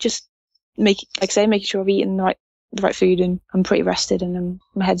stuff. Just making sure I've eaten the right food and I'm pretty rested and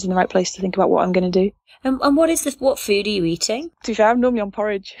my head's in the right place to think about what I'm going to do. And what food are you eating? To be fair, I'm normally on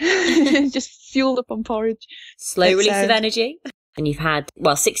porridge. Just fueled up on porridge. Slow release of energy. And you've had,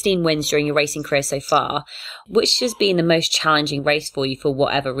 16 wins during your racing career so far. Which has been the most challenging race for you for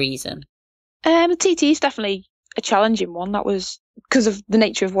whatever reason? The TT is definitely a challenging one. That was because of the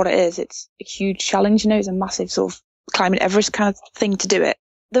nature of what it is. It's a huge challenge, it's a massive sort of climbing Everest kind of thing to do it.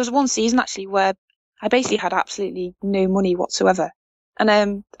 There was one season actually where I basically had absolutely no money whatsoever. And I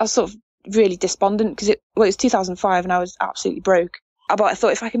was sort of really despondent because it was 2005 and I was absolutely broke. But I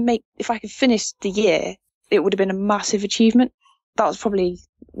thought if I could finish the year, it would have been a massive achievement. That was probably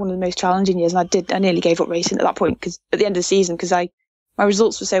one of the most challenging years. And I nearly gave up racing at that point because at the end of the season, because my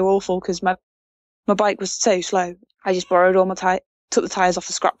results were so awful because my bike was so slow. I just borrowed all my took the tyres off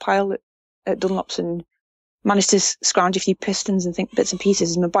the scrap pile at Dunlop's and managed to scrounge a few pistons and bits and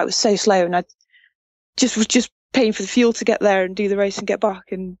pieces. And my bike was so slow and I was just paying for the fuel to get there and do the race and get back.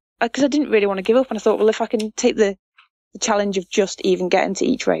 And because I didn't really want to give up. And I thought, well, if I can take the challenge of just even getting to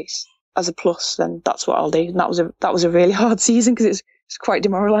each race as a plus, then that's what I'll do. And that was a really hard season because it's quite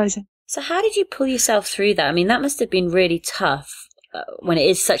demoralising. So how did you pull yourself through that? I mean, that must have been really tough when it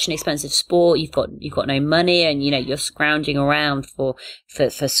is such an expensive sport. You've got no money and, you're scrounging around for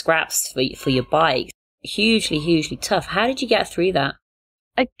scraps for your bike. Hugely, hugely tough. How did you get through that?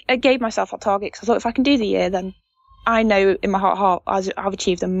 I gave myself a target because I thought if I can do the year, then I know in my heart I've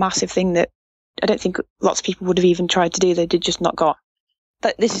achieved a massive thing that I don't think lots of people would have even tried to do. They did just not got.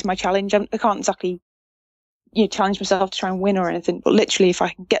 That this is my challenge. I can't exactly challenge myself to try and win or anything, but literally if I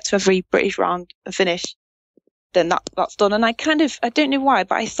can get to every British round and finish, then that's done. And I don't know why,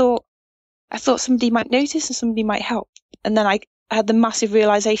 but I thought somebody might notice and somebody might help. And then I had the massive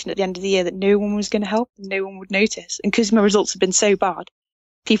realisation at the end of the year that no one was going to help and no one would notice. And because my results had been so bad,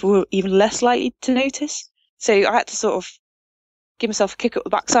 people were even less likely to notice. So I had to sort of give myself a kick up the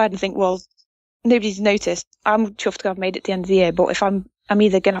backside and think, well, nobody's noticed. I'm chuffed to have made it at the end of the year, but if I'm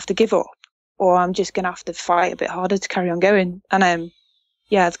either going to have to give up or I'm just going to have to fight a bit harder to carry on going. And I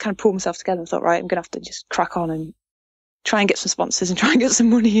had to kind of pull myself together and thought, right, I'm going to have to just crack on and try and get some sponsors and try and get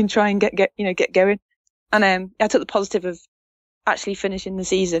some money and try and get going. And I took the positive of actually finishing the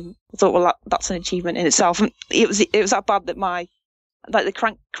season. I thought, well, that's an achievement in itself. And it was that bad that the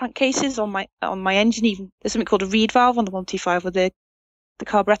crank cases on my engine, even there's something called a reed valve on the 125 where the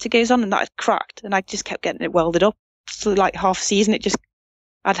carburetor goes on, and that had cracked, and I just kept getting it welded up. So like half a season, it just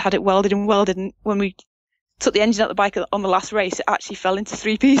I'd had it welded, and when we took the engine out the bike on the last race, it actually fell into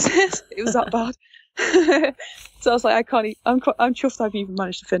 3 pieces. It was that bad. So I was like, I'm chuffed I've even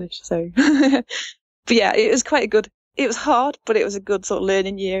managed to finish. So, but yeah, it was it was hard, but it was a good sort of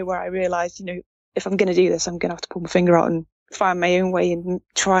learning year where I realised, if I'm going to do this, I'm going to have to pull my finger out and find my own way and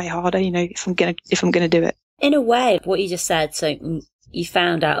try harder, if I'm going to do it. In a way, what you just said, so you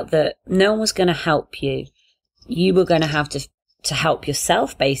found out that no one was going to help you. You were going to have to help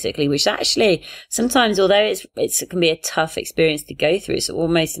yourself, basically, which actually sometimes, although it can be a tough experience to go through, it's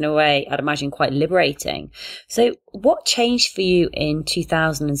almost in a way, I'd imagine, quite liberating. So what changed for you in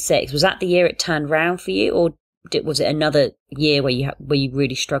 2006? Was that the year it turned round for you, or was it another year where you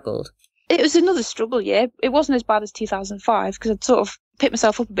really struggled? It was another struggle year. It wasn't as bad as 2005 because I'd sort of picked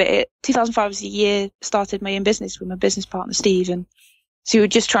myself up a bit. 2005 was the year I started my own business with my business partner, Steve. And so we were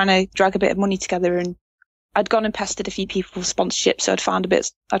just trying to drag a bit of money together, and I'd gone and pestered a few people for sponsorship. So I'd found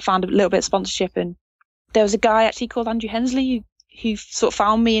a little bit of sponsorship, and there was a guy actually called Andrew Hensley who sort of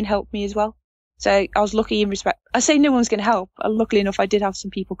found me and helped me as well. So I was lucky in respect. I say no one's going to help. Luckily enough, I did have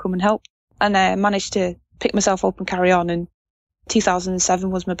some people come and help, and I managed to pick myself up and carry on. And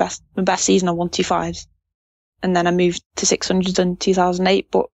 2007 was my best season on 125s, and then I moved to 600s in 2008.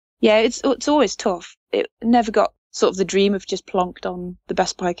 But yeah, it's always tough. It never got sort of the dream of just plonked on the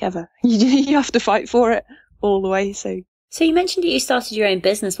best bike ever. You have to fight for it all the way. So you mentioned that you started your own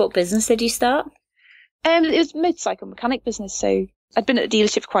business. What business did you start? It was a motorcycle mechanic business. So I'd been at a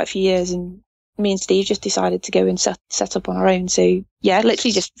dealership for quite a few years, and me and Steve just decided to go and set up on our own. So yeah,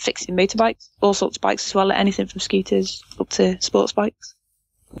 literally just fixing motorbikes, all sorts of bikes as well, anything from scooters up to sports bikes.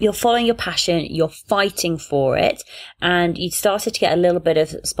 You're following your passion, you're fighting for it, and you started to get a little bit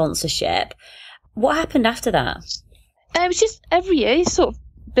of sponsorship. What happened after that? It was just every year, you sort of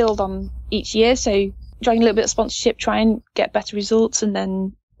build on each year. So trying a little bit of sponsorship, try and get better results, and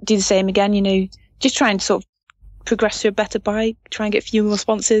then do the same again, just try and sort of progress to a better bike, try and get a few more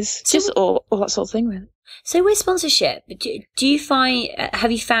sponsors, just all that sort of thing, really. So with sponsorship, do you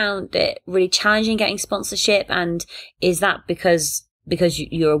have you found it really challenging getting sponsorship? And is that because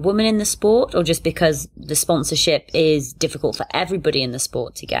you're a woman in the sport, or just because the sponsorship is difficult for everybody in the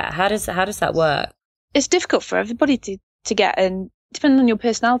sport to get? How does that work? It's difficult for everybody to get, and depending on your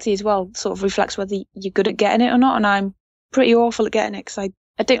personality as well, sort of reflects whether you're good at getting it or not. And I'm pretty awful at getting it because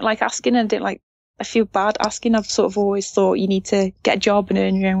I don't like asking, and I feel bad asking. I've sort of always thought you need to get a job and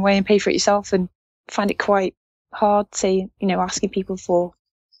earn your own way and pay for it yourself, and find it quite hard to, asking people for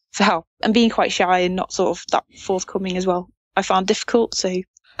help, and being quite shy and not sort of that forthcoming as well. I found difficult, so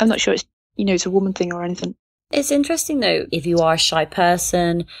I'm not sure it's a woman thing or anything. It's interesting though, if you are a shy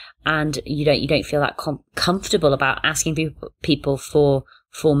person and you don't feel that comfortable about asking people for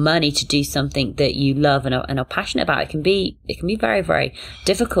money to do something that you love and are passionate about, it can be very, very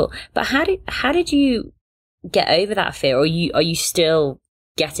difficult. But how did you get over that fear? Or are you still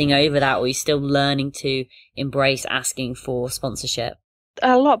getting over that, or are you still learning to embrace asking for sponsorship?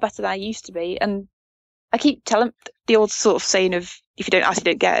 A lot better than I used to be, and I keep telling the old sort of saying of, if you don't ask, you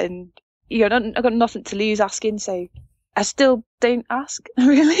don't get, and I've got nothing to lose asking, so I still don't ask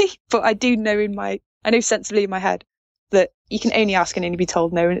really. But I do know I know sensibly in my head that you can only ask and only be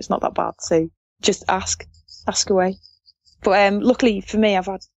told no, and it's not that bad. So just ask away. But luckily for me,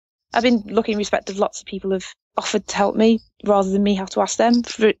 I've been lucky in respect of lots of people have offered to help me rather than me have to ask them.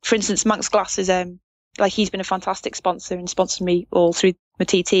 For instance, Manx Glass is he's been a fantastic sponsor and sponsored me all through my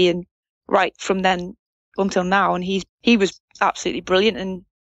TT, and right from then until now, and he was absolutely brilliant. And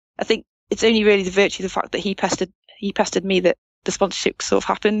I think it's only really the virtue of the fact that he pestered me that the sponsorship sort of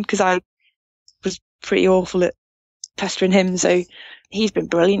happened, because I was pretty awful at pestering him. So he's been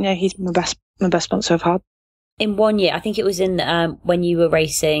brilliant. He's been my best sponsor I've had. In one year, I think it was in when you were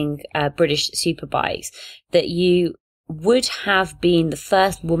racing British Superbikes, that you would have been the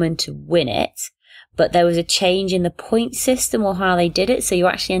first woman to win it, but there was a change in the point system or how they did it, so you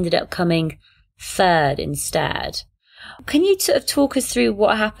actually ended up coming third instead. Can you sort of talk us through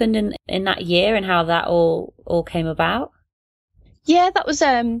what happened in that year and how that all came about? Yeah, that was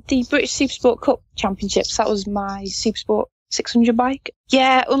the British Supersport Cup Championships. That was my Supersport 600 bike.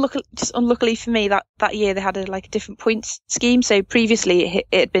 Yeah, unluckily for me, that year they had a different points scheme. So previously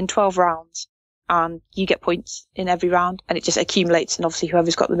it had been 12 rounds, and you get points in every round, and it just accumulates, and obviously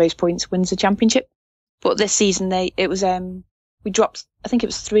whoever's got the most points wins the championship. But this season we dropped, I think it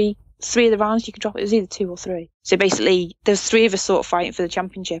was three of the rounds you could drop. It was either 2 or 3. So basically there's 3 of us sort of fighting for the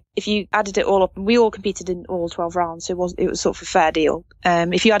championship. If you added it all up, and we all competed in all 12 rounds, so it was sort of a fair deal.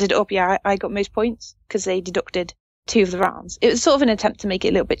 If you added it up, I got most points because they deducted 2 of the rounds. It was sort of an attempt to make it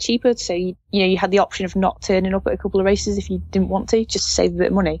a little bit cheaper. So, you had the option of not turning up at a couple of races if you didn't want to, just to save a bit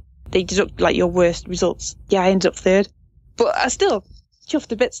of money. They deduct like your worst results. Yeah, I ended up 3rd. But I still chuffed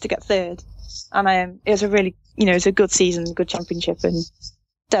to bits to get 3rd. And it was a really, it was a good season, good championship, and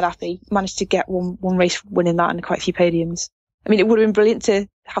dead happy. Managed to get one race winning that and quite a few podiums. I mean, it would have been brilliant to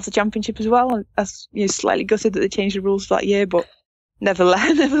have the championship as well. And I was slightly gutted that they changed the rules for that year, but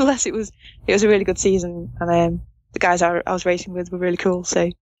nevertheless, it was a really good season. And the guys I was racing with were really cool.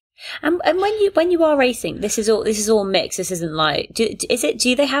 So. And when you are racing, this is all mixed. This isn't like,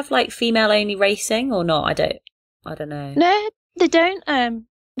 do they have like female only racing or not? I don't know. No, they don't.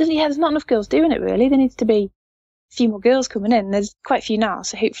 There's not enough girls doing it really. There needs to be a few more girls coming in. There's quite a few now,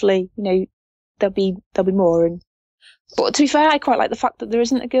 so hopefully, there'll be more. But to be fair, I quite like the fact that there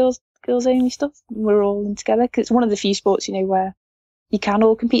isn't a girls only stuff. We're all in together, because it's one of the few sports, where you can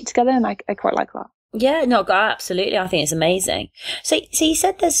all compete together, and I quite like that. Yeah, no, absolutely. I think it's amazing. So you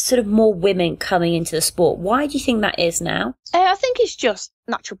said there's sort of more women coming into the sport. Why do you think that is now? I think it's just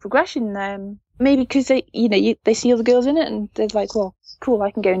natural progression. Maybe because they see other girls in it, and they're like, well, cool,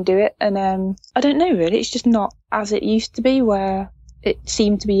 I can go and do it. And I don't know really. It's just not as it used to be, where it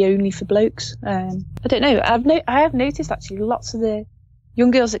seemed to be only for blokes. I don't know. I have noticed actually lots of the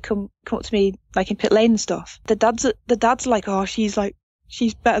young girls that come up to me like in pit lane and stuff. The dads are like, oh, she's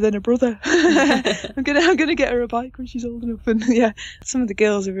better than her brother. I'm gonna get her a bike when she's old enough. And yeah, some of the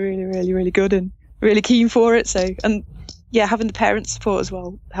girls are really, really, really good and really keen for it. So, and yeah, having the parents' support as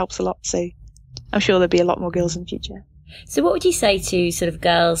well helps a lot. So I'm sure there'll be a lot more girls in the future. So what would you say to sort of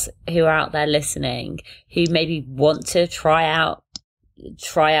girls who are out there listening, who maybe want to try out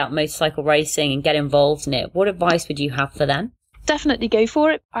motorcycle racing and get involved in it? What advice would you have for them? Definitely go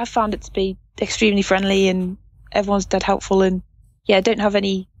for it. I've found it to be extremely friendly, and everyone's dead helpful, and yeah, don't have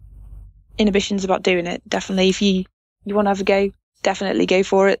any inhibitions about doing it. Definitely, if you want to have a go, definitely go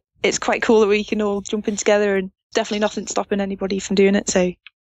for it. It's quite cool that we can all jump in together, and definitely nothing stopping anybody from doing it, so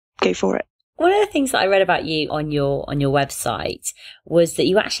go for it. One of the things that I read about you on your website was that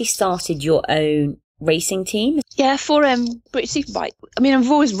you actually started your own racing team. Yeah, for British Superbike. I mean,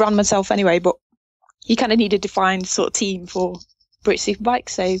 I've always run myself anyway, but you kind of need a defined sort of team for British Superbike.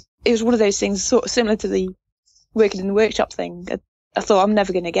 So it was one of those things sort of similar to the working in the workshop thing. I thought I'm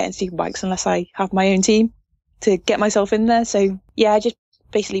never going to get in Superbikes unless I have my own team to get myself in there. So yeah, I just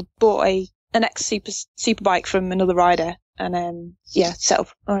basically bought an ex-Superbike from another rider, and set up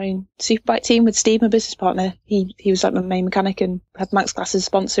our own Superbike team with Steve, my business partner. He was like my main mechanic and had Max Glass as a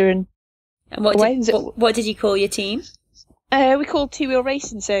sponsor. And what did you call your team? We called Two Wheel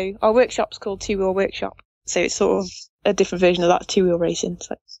Racing. So our workshop's called Two Wheel Workshop. So it's sort of a different version of that, Two Wheel Racing. It's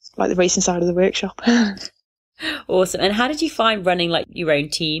like the racing side of the workshop. Awesome. And how did you find running like your own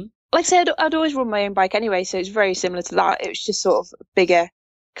team? Like I said, I'd always run my own bike anyway, so it's very similar to that. It was just sort of a bigger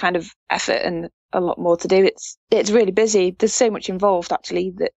kind of effort and a lot more to do. It's really busy. There's so much involved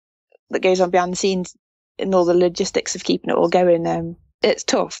actually that goes on behind the scenes in all the logistics of keeping it all going. It's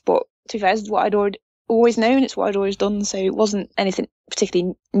tough, but to be fair, it's what I'd always known. It's what I'd always done, so it wasn't anything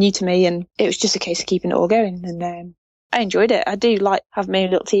particularly new to me, and it was just a case of keeping it all going. And I enjoyed it. I do like having my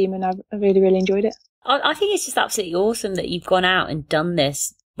own little team, and I really, really enjoyed it. I think it's just absolutely awesome that you've gone out and done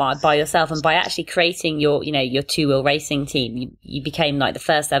this by yourself, and by actually creating your two-wheel racing team. You became like the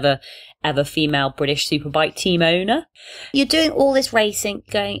first ever female British Superbike team owner. You're doing all this racing,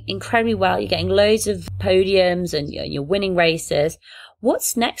 going incredibly well. You're getting loads of podiums and you're winning races.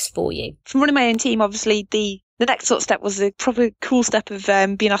 What's next for you? From running my own team, obviously the next sort of step was the probably cool step of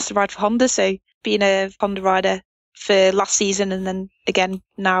being asked to ride for Honda. So being a Honda rider for last season and then again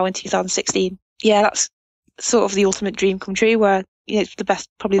now in 2016. Yeah, that's sort of the ultimate dream come true, where it's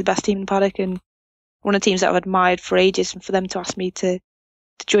probably the best team in the paddock, and one of the teams that I've admired for ages, and for them to ask me to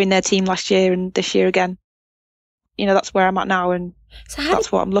join their team last year and this year again, that's where I'm at now, and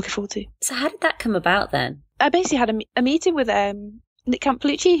that's what I'm looking forward to. So how did that come about then? I basically had a meeting with Nick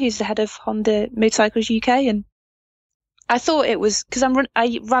Campolucci, who's the head of Honda Motorcycles UK, and I thought it was because I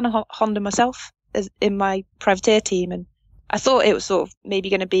ran a Honda myself in my privateer team, and I thought it was sort of maybe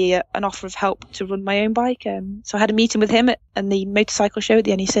going to be an offer of help to run my own bike. So I had a meeting with him at the motorcycle show at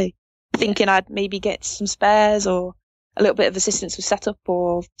the NEC, thinking I'd maybe get some spares or a little bit of assistance with setup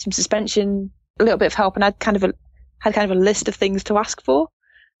or some suspension, a little bit of help. And I'd had a list of things to ask for.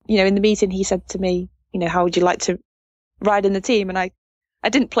 In the meeting, he said to me, how would you like to ride in the team? And I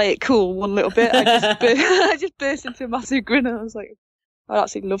didn't play it cool one little bit. I just burst into a massive grin, and I was like, I'd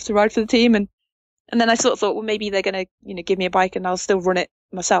absolutely love to ride for the team. And then I sort of thought, well, maybe they're going to, give me a bike and I'll still run it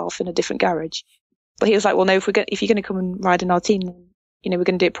myself in a different garage. But he was like, well, no, if you're going to come and ride in our team, then, we're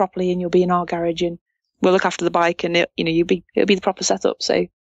going to do it properly and you'll be in our garage. And we'll look after the bike, and it'll be the proper setup. So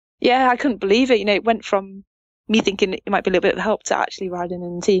yeah, I couldn't believe it. It went from me thinking it might be a little bit of help to actually riding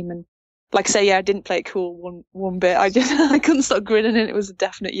in the team. And like I say, yeah, I didn't play it cool one bit. I couldn't stop grinning, and it was a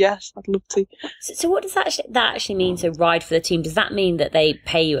definite yes. I'd love to. So what does that actually mean to ride for the team? Does that mean that they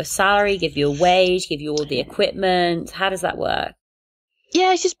pay you a salary, give you a wage, give you all the equipment? How does that work?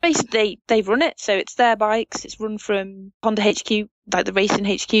 Yeah, it's just basically they run it. So it's their bikes. It's run from Honda HQ, like the racing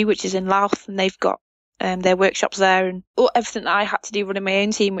HQ, which is in Louth, and they've got their workshops there, and everything that I had to do running my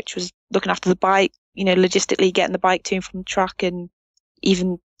own team, which was looking after the bike, logistically getting the bike to and from the track, and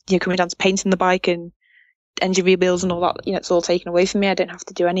even coming down to painting the bike and engine rebuilds and all that. It's all taken away from me. I don't have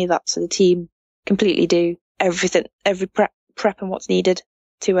to do any of that. So the team completely do everything, every prep and what's needed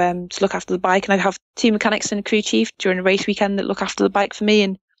to look after the bike. And I have 2 mechanics and a crew chief during a race weekend that look after the bike for me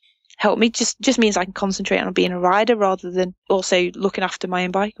and help me. Just means I can concentrate on being a rider rather than also looking after my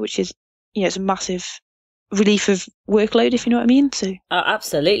own bike, which is it's a massive relief of workload, if you know what I mean. So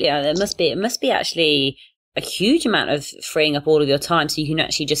absolutely, it must be actually a huge amount of freeing up all of your time, so you can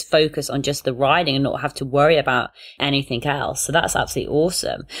actually just focus on just the riding and not have to worry about anything else. So that's absolutely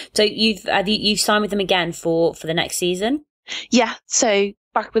awesome. So you've signed with them again for the next season? Yeah. So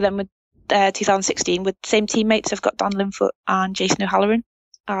back with them with 2016 with the same teammates. I've got Dan Linfoot and Jason O'Halloran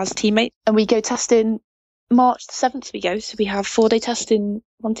as teammates, and we go testing March the 7th. We go, so we have 4-day test in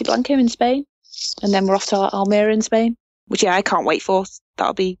Monte Blanco in Spain, and then we're off to Almeria in Spain, which I can't wait for.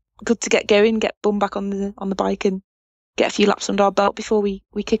 That'll be good to get going, get bum back on the bike and get a few laps under our belt before we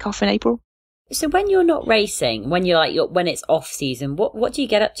kick off in April. So when you're not racing, when when it's off season, what do you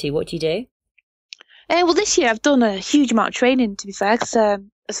get up to? What do you do? Well, this year I've done a huge amount of training, to be fair, because I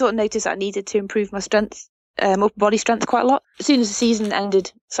sort of noticed that I needed to improve my strength, upper body strength quite a lot. As soon as the season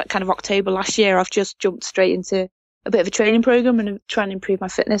ended, it's like kind of October last year, I've just jumped straight into a bit of a training program and trying to improve my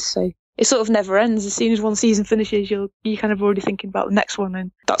fitness. So it sort of never ends. As soon as one season finishes, you're kind of already thinking about the next one,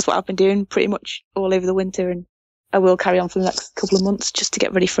 and that's what I've been doing pretty much all over the winter, and I will carry on for the next couple of months just to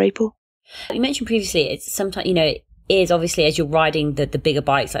get ready for April. You mentioned previously, it's sometimes it is obviously as you're riding the bigger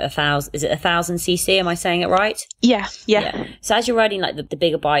bikes, like 1,000cc? Am I saying it right? Yeah. So as you're riding like the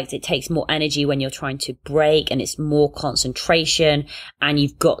bigger bikes, it takes more energy when you're trying to brake, and it's more concentration, and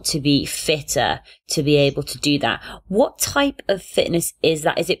you've got to be fitter to be able to do that. What type of fitness is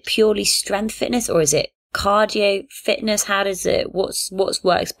that? Is it purely strength fitness, or is it cardio fitness? How does it? What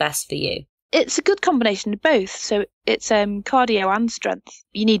works best for you? It's a good combination of both. So it's cardio and strength.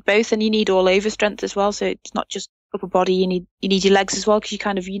 You need both, and you need all over strength as well. So it's not just upper body. You need your legs as well,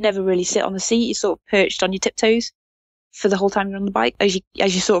 because you never really sit on the seat. You're sort of perched on your tiptoes for the whole time you're on the bike, as you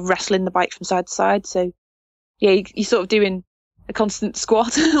sort of wrestling the bike from side to side. So yeah, you're sort of doing a constant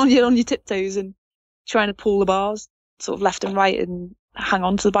squat on your tiptoes and trying to pull the bars sort of left and right and hang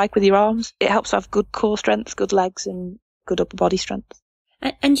on to the bike with your arms. It helps have good core strength, good legs, and good upper body strength.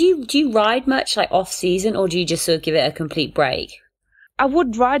 And do you ride much like off season, or do you just sort of give it a complete break? I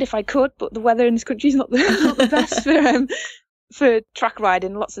would ride if I could, but the weather in this country is not the best for track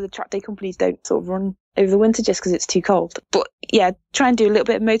riding. Lots of the track day companies don't sort of run over the winter just because it's too cold. But yeah, try and do a little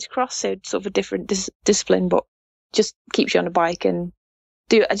bit of motocross, so sort of a different discipline, but just keeps you on a bike. And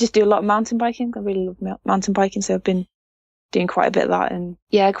I just do a lot of mountain biking. I really love mountain biking, so I've been doing quite a bit of that, and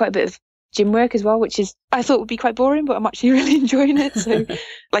yeah, quite a bit of gym work as well, which I thought would be quite boring, but I'm actually really enjoying it. So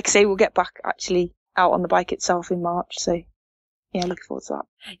like I say, we'll get back actually out on the bike itself in March. So yeah, looking forward to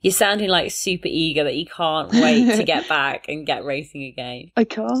that. You're sounding like super eager that you can't wait to get back and get racing again. I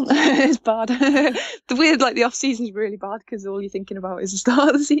can't. It's bad. The off season is really bad because all you're thinking about is the start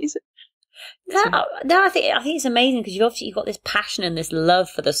of the season. No, I think it's amazing because you've got this passion and this love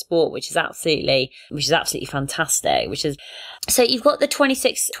for the sport, which is absolutely fantastic. So you've got the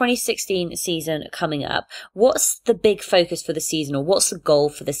 2016 season coming up. What's the big focus for the season, or what's the goal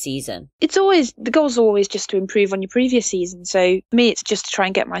for the season? The goal's always just to improve on your previous season. So for me, it's just to try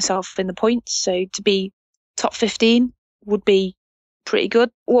and get myself in the points. So to be top 15 would be pretty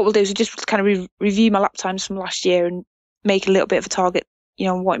good. What we'll do is just kind of review my lap times from last year and make a little bit of a target,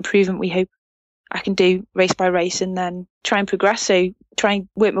 what improvement we hope I can do race by race, and then try and progress. So try and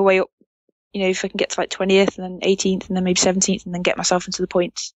work my way up, if I can get to like 20th and then 18th and then maybe 17th, and then get myself into the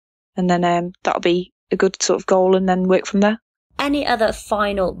points. And then that'll be a good sort of goal, and then work from there. Any other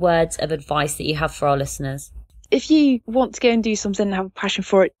final words of advice that you have for our listeners? If you want to go and do something and have a passion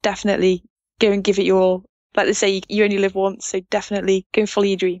for it, definitely go and give it your all. Like they say, you only live once, so definitely go and follow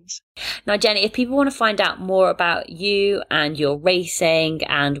your dreams. Now, Jenny, if people want to find out more about you and your racing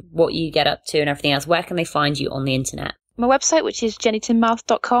and what you get up to and everything else, where can they find you on the internet? My website, which is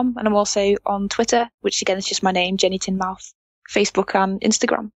jennytinmouth.com, and I'm also on Twitter, which again is just my name, Jenny Tinmouth, Facebook and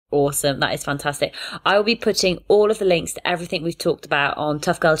Instagram. Awesome. That is fantastic. I will be putting all of the links to everything we've talked about on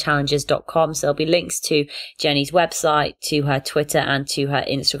toughgirlchallenges.com. So there'll be links to Jenny's website, to her Twitter and to her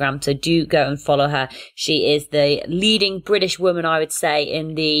Instagram. So do go and follow her. She is the leading British woman, I would say,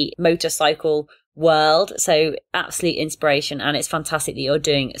 in the motorcycle world. So absolute inspiration, and it's fantastic that you're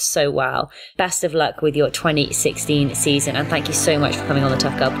doing so well. Best of luck with your 2016 season, and thank you so much for coming on the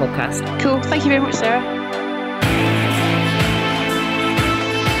Tough Girl podcast. Cool. Thank you very much, Sarah.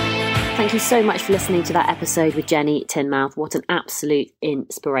 Thank you so much for listening to that episode with Jenny Tinmouth. What an absolute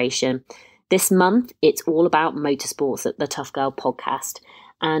inspiration. This month, it's all about motorsports at the Tough Girl podcast.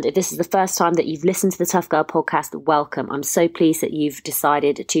 And if this is the first time that you've listened to the Tough Girl podcast, welcome. I'm so pleased that you've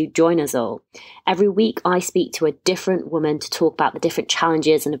decided to join us all. Every week, I speak to a different woman to talk about the different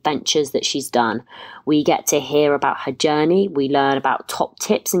challenges and adventures that she's done. We get to hear about her journey. We learn about top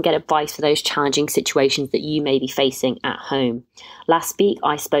tips and get advice for those challenging situations that you may be facing at home. Last week,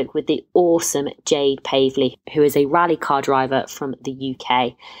 I spoke with the awesome Jade Pavley, who is a rally car driver from the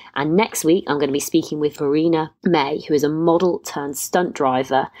UK. And next week, I'm going to be speaking with Verena May, who is a model turned stunt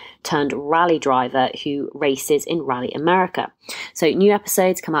driver turned rally driver who races in Rally America. So new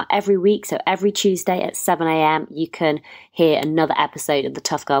episodes come out every week. So every Tuesday at 7 a.m, you can hear another episode of the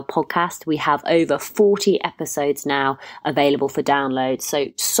Tough Girl podcast. We have over 40 episodes now available for download.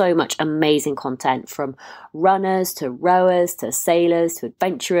 So much amazing content, from runners to rowers to sailors to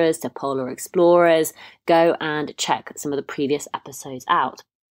adventurers to polar explorers. Go and check some of the previous episodes out.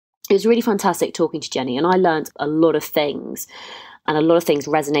 It was really fantastic talking to Jenny, and I learned a lot of things. And a lot of things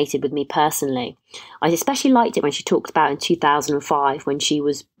resonated with me personally. I especially liked it when she talked about in 2005 when she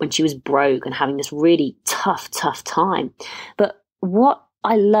was broke and having this really tough time. But what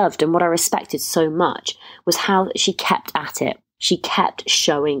I loved and what I respected so much was how she kept at it. She kept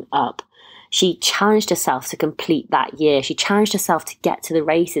showing up. She challenged herself to complete that year. She challenged herself to get to the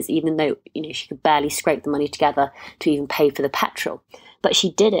races, even though she could barely scrape the money together to even pay for the petrol. But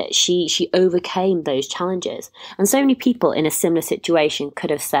she did it. She overcame those challenges. And so many people in a similar situation could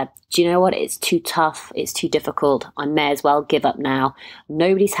have said, do you know what? It's too tough. It's too difficult. I may as well give up now.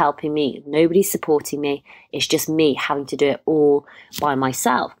 Nobody's helping me. Nobody's supporting me. It's just me having to do it all by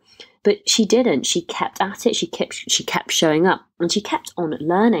myself. But she didn't. She kept at it. She kept showing up, and she kept on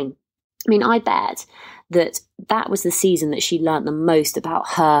learning. I mean, I bet that was the season that she learned the most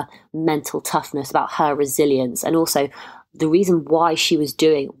about her mental toughness, about her resilience, and also the reason why she was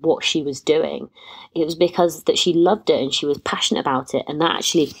doing what she was doing. It was because that she loved it and she was passionate about it, and that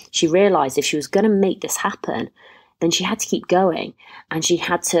actually she realized if she was going to make this happen, then she had to keep going, and she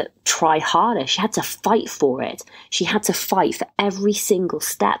had to try harder. She had to fight for it. She had to fight for every single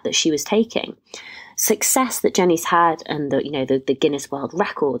step that she was taking. Success that Jenny's had, and the Guinness World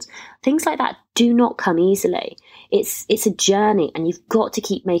Records, things like that do not come easily. It's a journey, and you've got to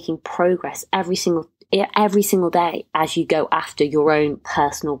keep making progress every single day as you go after your own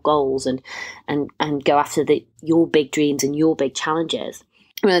personal goals and go after your big dreams and your big challenges.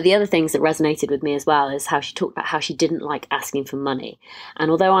 One of the other things that resonated with me as well is how she talked about how she didn't like asking for money. And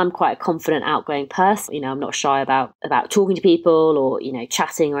although I'm quite a confident, outgoing person, I'm not shy about talking to people or,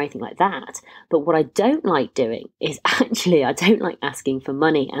 chatting or anything like that. But what I don't like doing is actually, I don't like asking for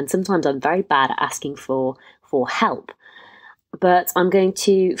money. And sometimes I'm very bad at asking for help. But I'm going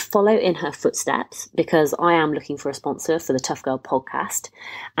to follow in her footsteps because I am looking for a sponsor for the Tough Girl podcast.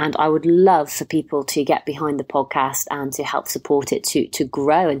 And I would love for people to get behind the podcast and to help support it to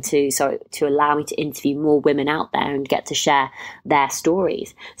grow and to allow me to interview more women out there and get to share their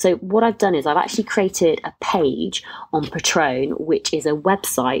stories. So what I've done is I've actually created a page on Patreon, which is a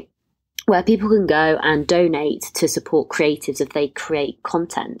website where people can go and donate to support creatives if they create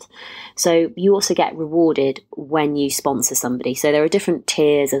content. So you also get rewarded when you sponsor somebody. So there are different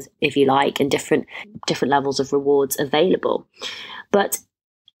tiers, if you like, and different levels of rewards available. But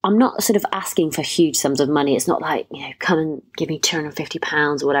I'm not sort of asking for huge sums of money. It's not like, come and give me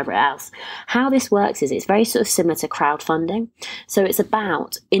 £250 or whatever else. How this works is it's very sort of similar to crowdfunding. So it's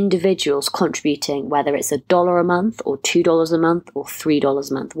about individuals contributing, whether it's $1 a month or $2 a month or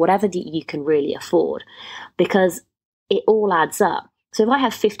 $3 a month, whatever you can really afford, because it all adds up. So if I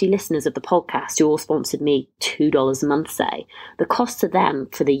have 50 listeners of the podcast who all sponsored me $2 a month, say, the cost to them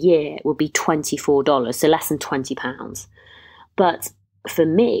for the year would be $24, so less than £20. But for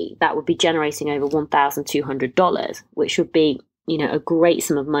me, that would be generating over $1,200, which would be, a great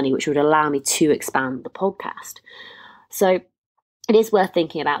sum of money, which would allow me to expand the podcast. So it is worth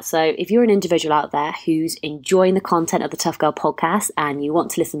thinking about. So if you're an individual out there who's enjoying the content of the Tough Girl podcast and you want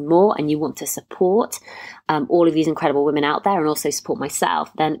to listen more and you want to support all of these incredible women out there and also support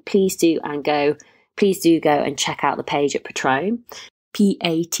myself, then please do go and check out the page at Patreon.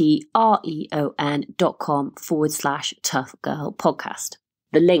 patreon.com/Tough Girl Podcast.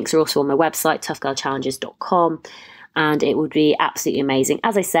 The links are also on my website, toughgirlchallenges.com. And it would be absolutely amazing.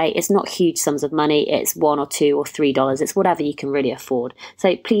 As I say, it's not huge sums of money. It's $1 or $2 or $3. It's whatever you can really afford.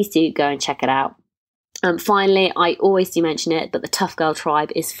 So please do go and check it out. Finally, I always do mention it, but the Tough Girl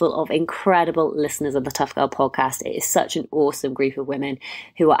Tribe is full of incredible listeners of the Tough Girl podcast. It is such an awesome group of women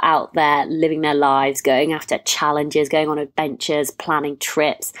who are out there living their lives, going after challenges, going on adventures, planning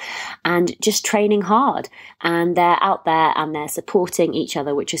trips, and just training hard. And they're out there and they're supporting each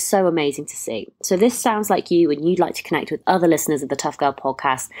other, which is so amazing to see. So this sounds like you and you'd like to connect with other listeners of the Tough Girl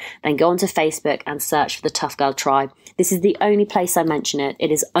podcast, then go onto Facebook and search for the Tough Girl Tribe. This is the only place I mention it.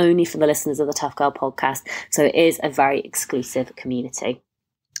 It is only for the listeners of the Tough Girl podcast. So it is a very exclusive community.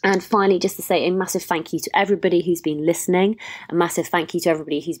 And finally, just to say a massive thank you to everybody who's been listening, a massive thank you to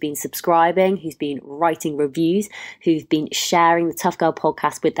everybody who's been subscribing, who's been writing reviews, who've been sharing the Tough Girl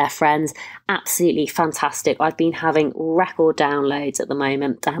podcast with their friends. Absolutely fantastic. I've been having record downloads at the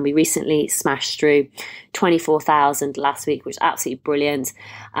moment, and we recently smashed through 24,000 last week, which is absolutely brilliant.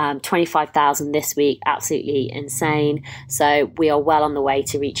 25,000 this week, absolutely insane. So we are well on the way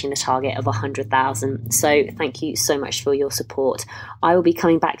to reaching the target of 100,000. So thank you so much for your support. I will be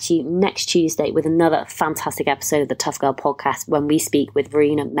coming back to you next Tuesday with another fantastic episode of the Tough Girl podcast when we speak with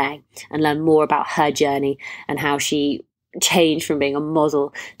Verena May and learn more about her journey and how she changed from being a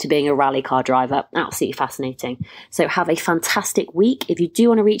model to being a rally car driver. Absolutely fascinating. So have a fantastic week. If you do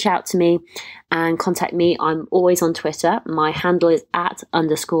want to reach out to me and contact me, I'm always on Twitter. My handle is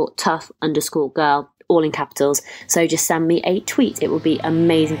 @tough_girl, all in capitals. So just send me a tweet. It will be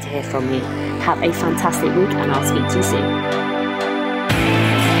amazing to hear from you. Have a fantastic week and I'll speak to you soon.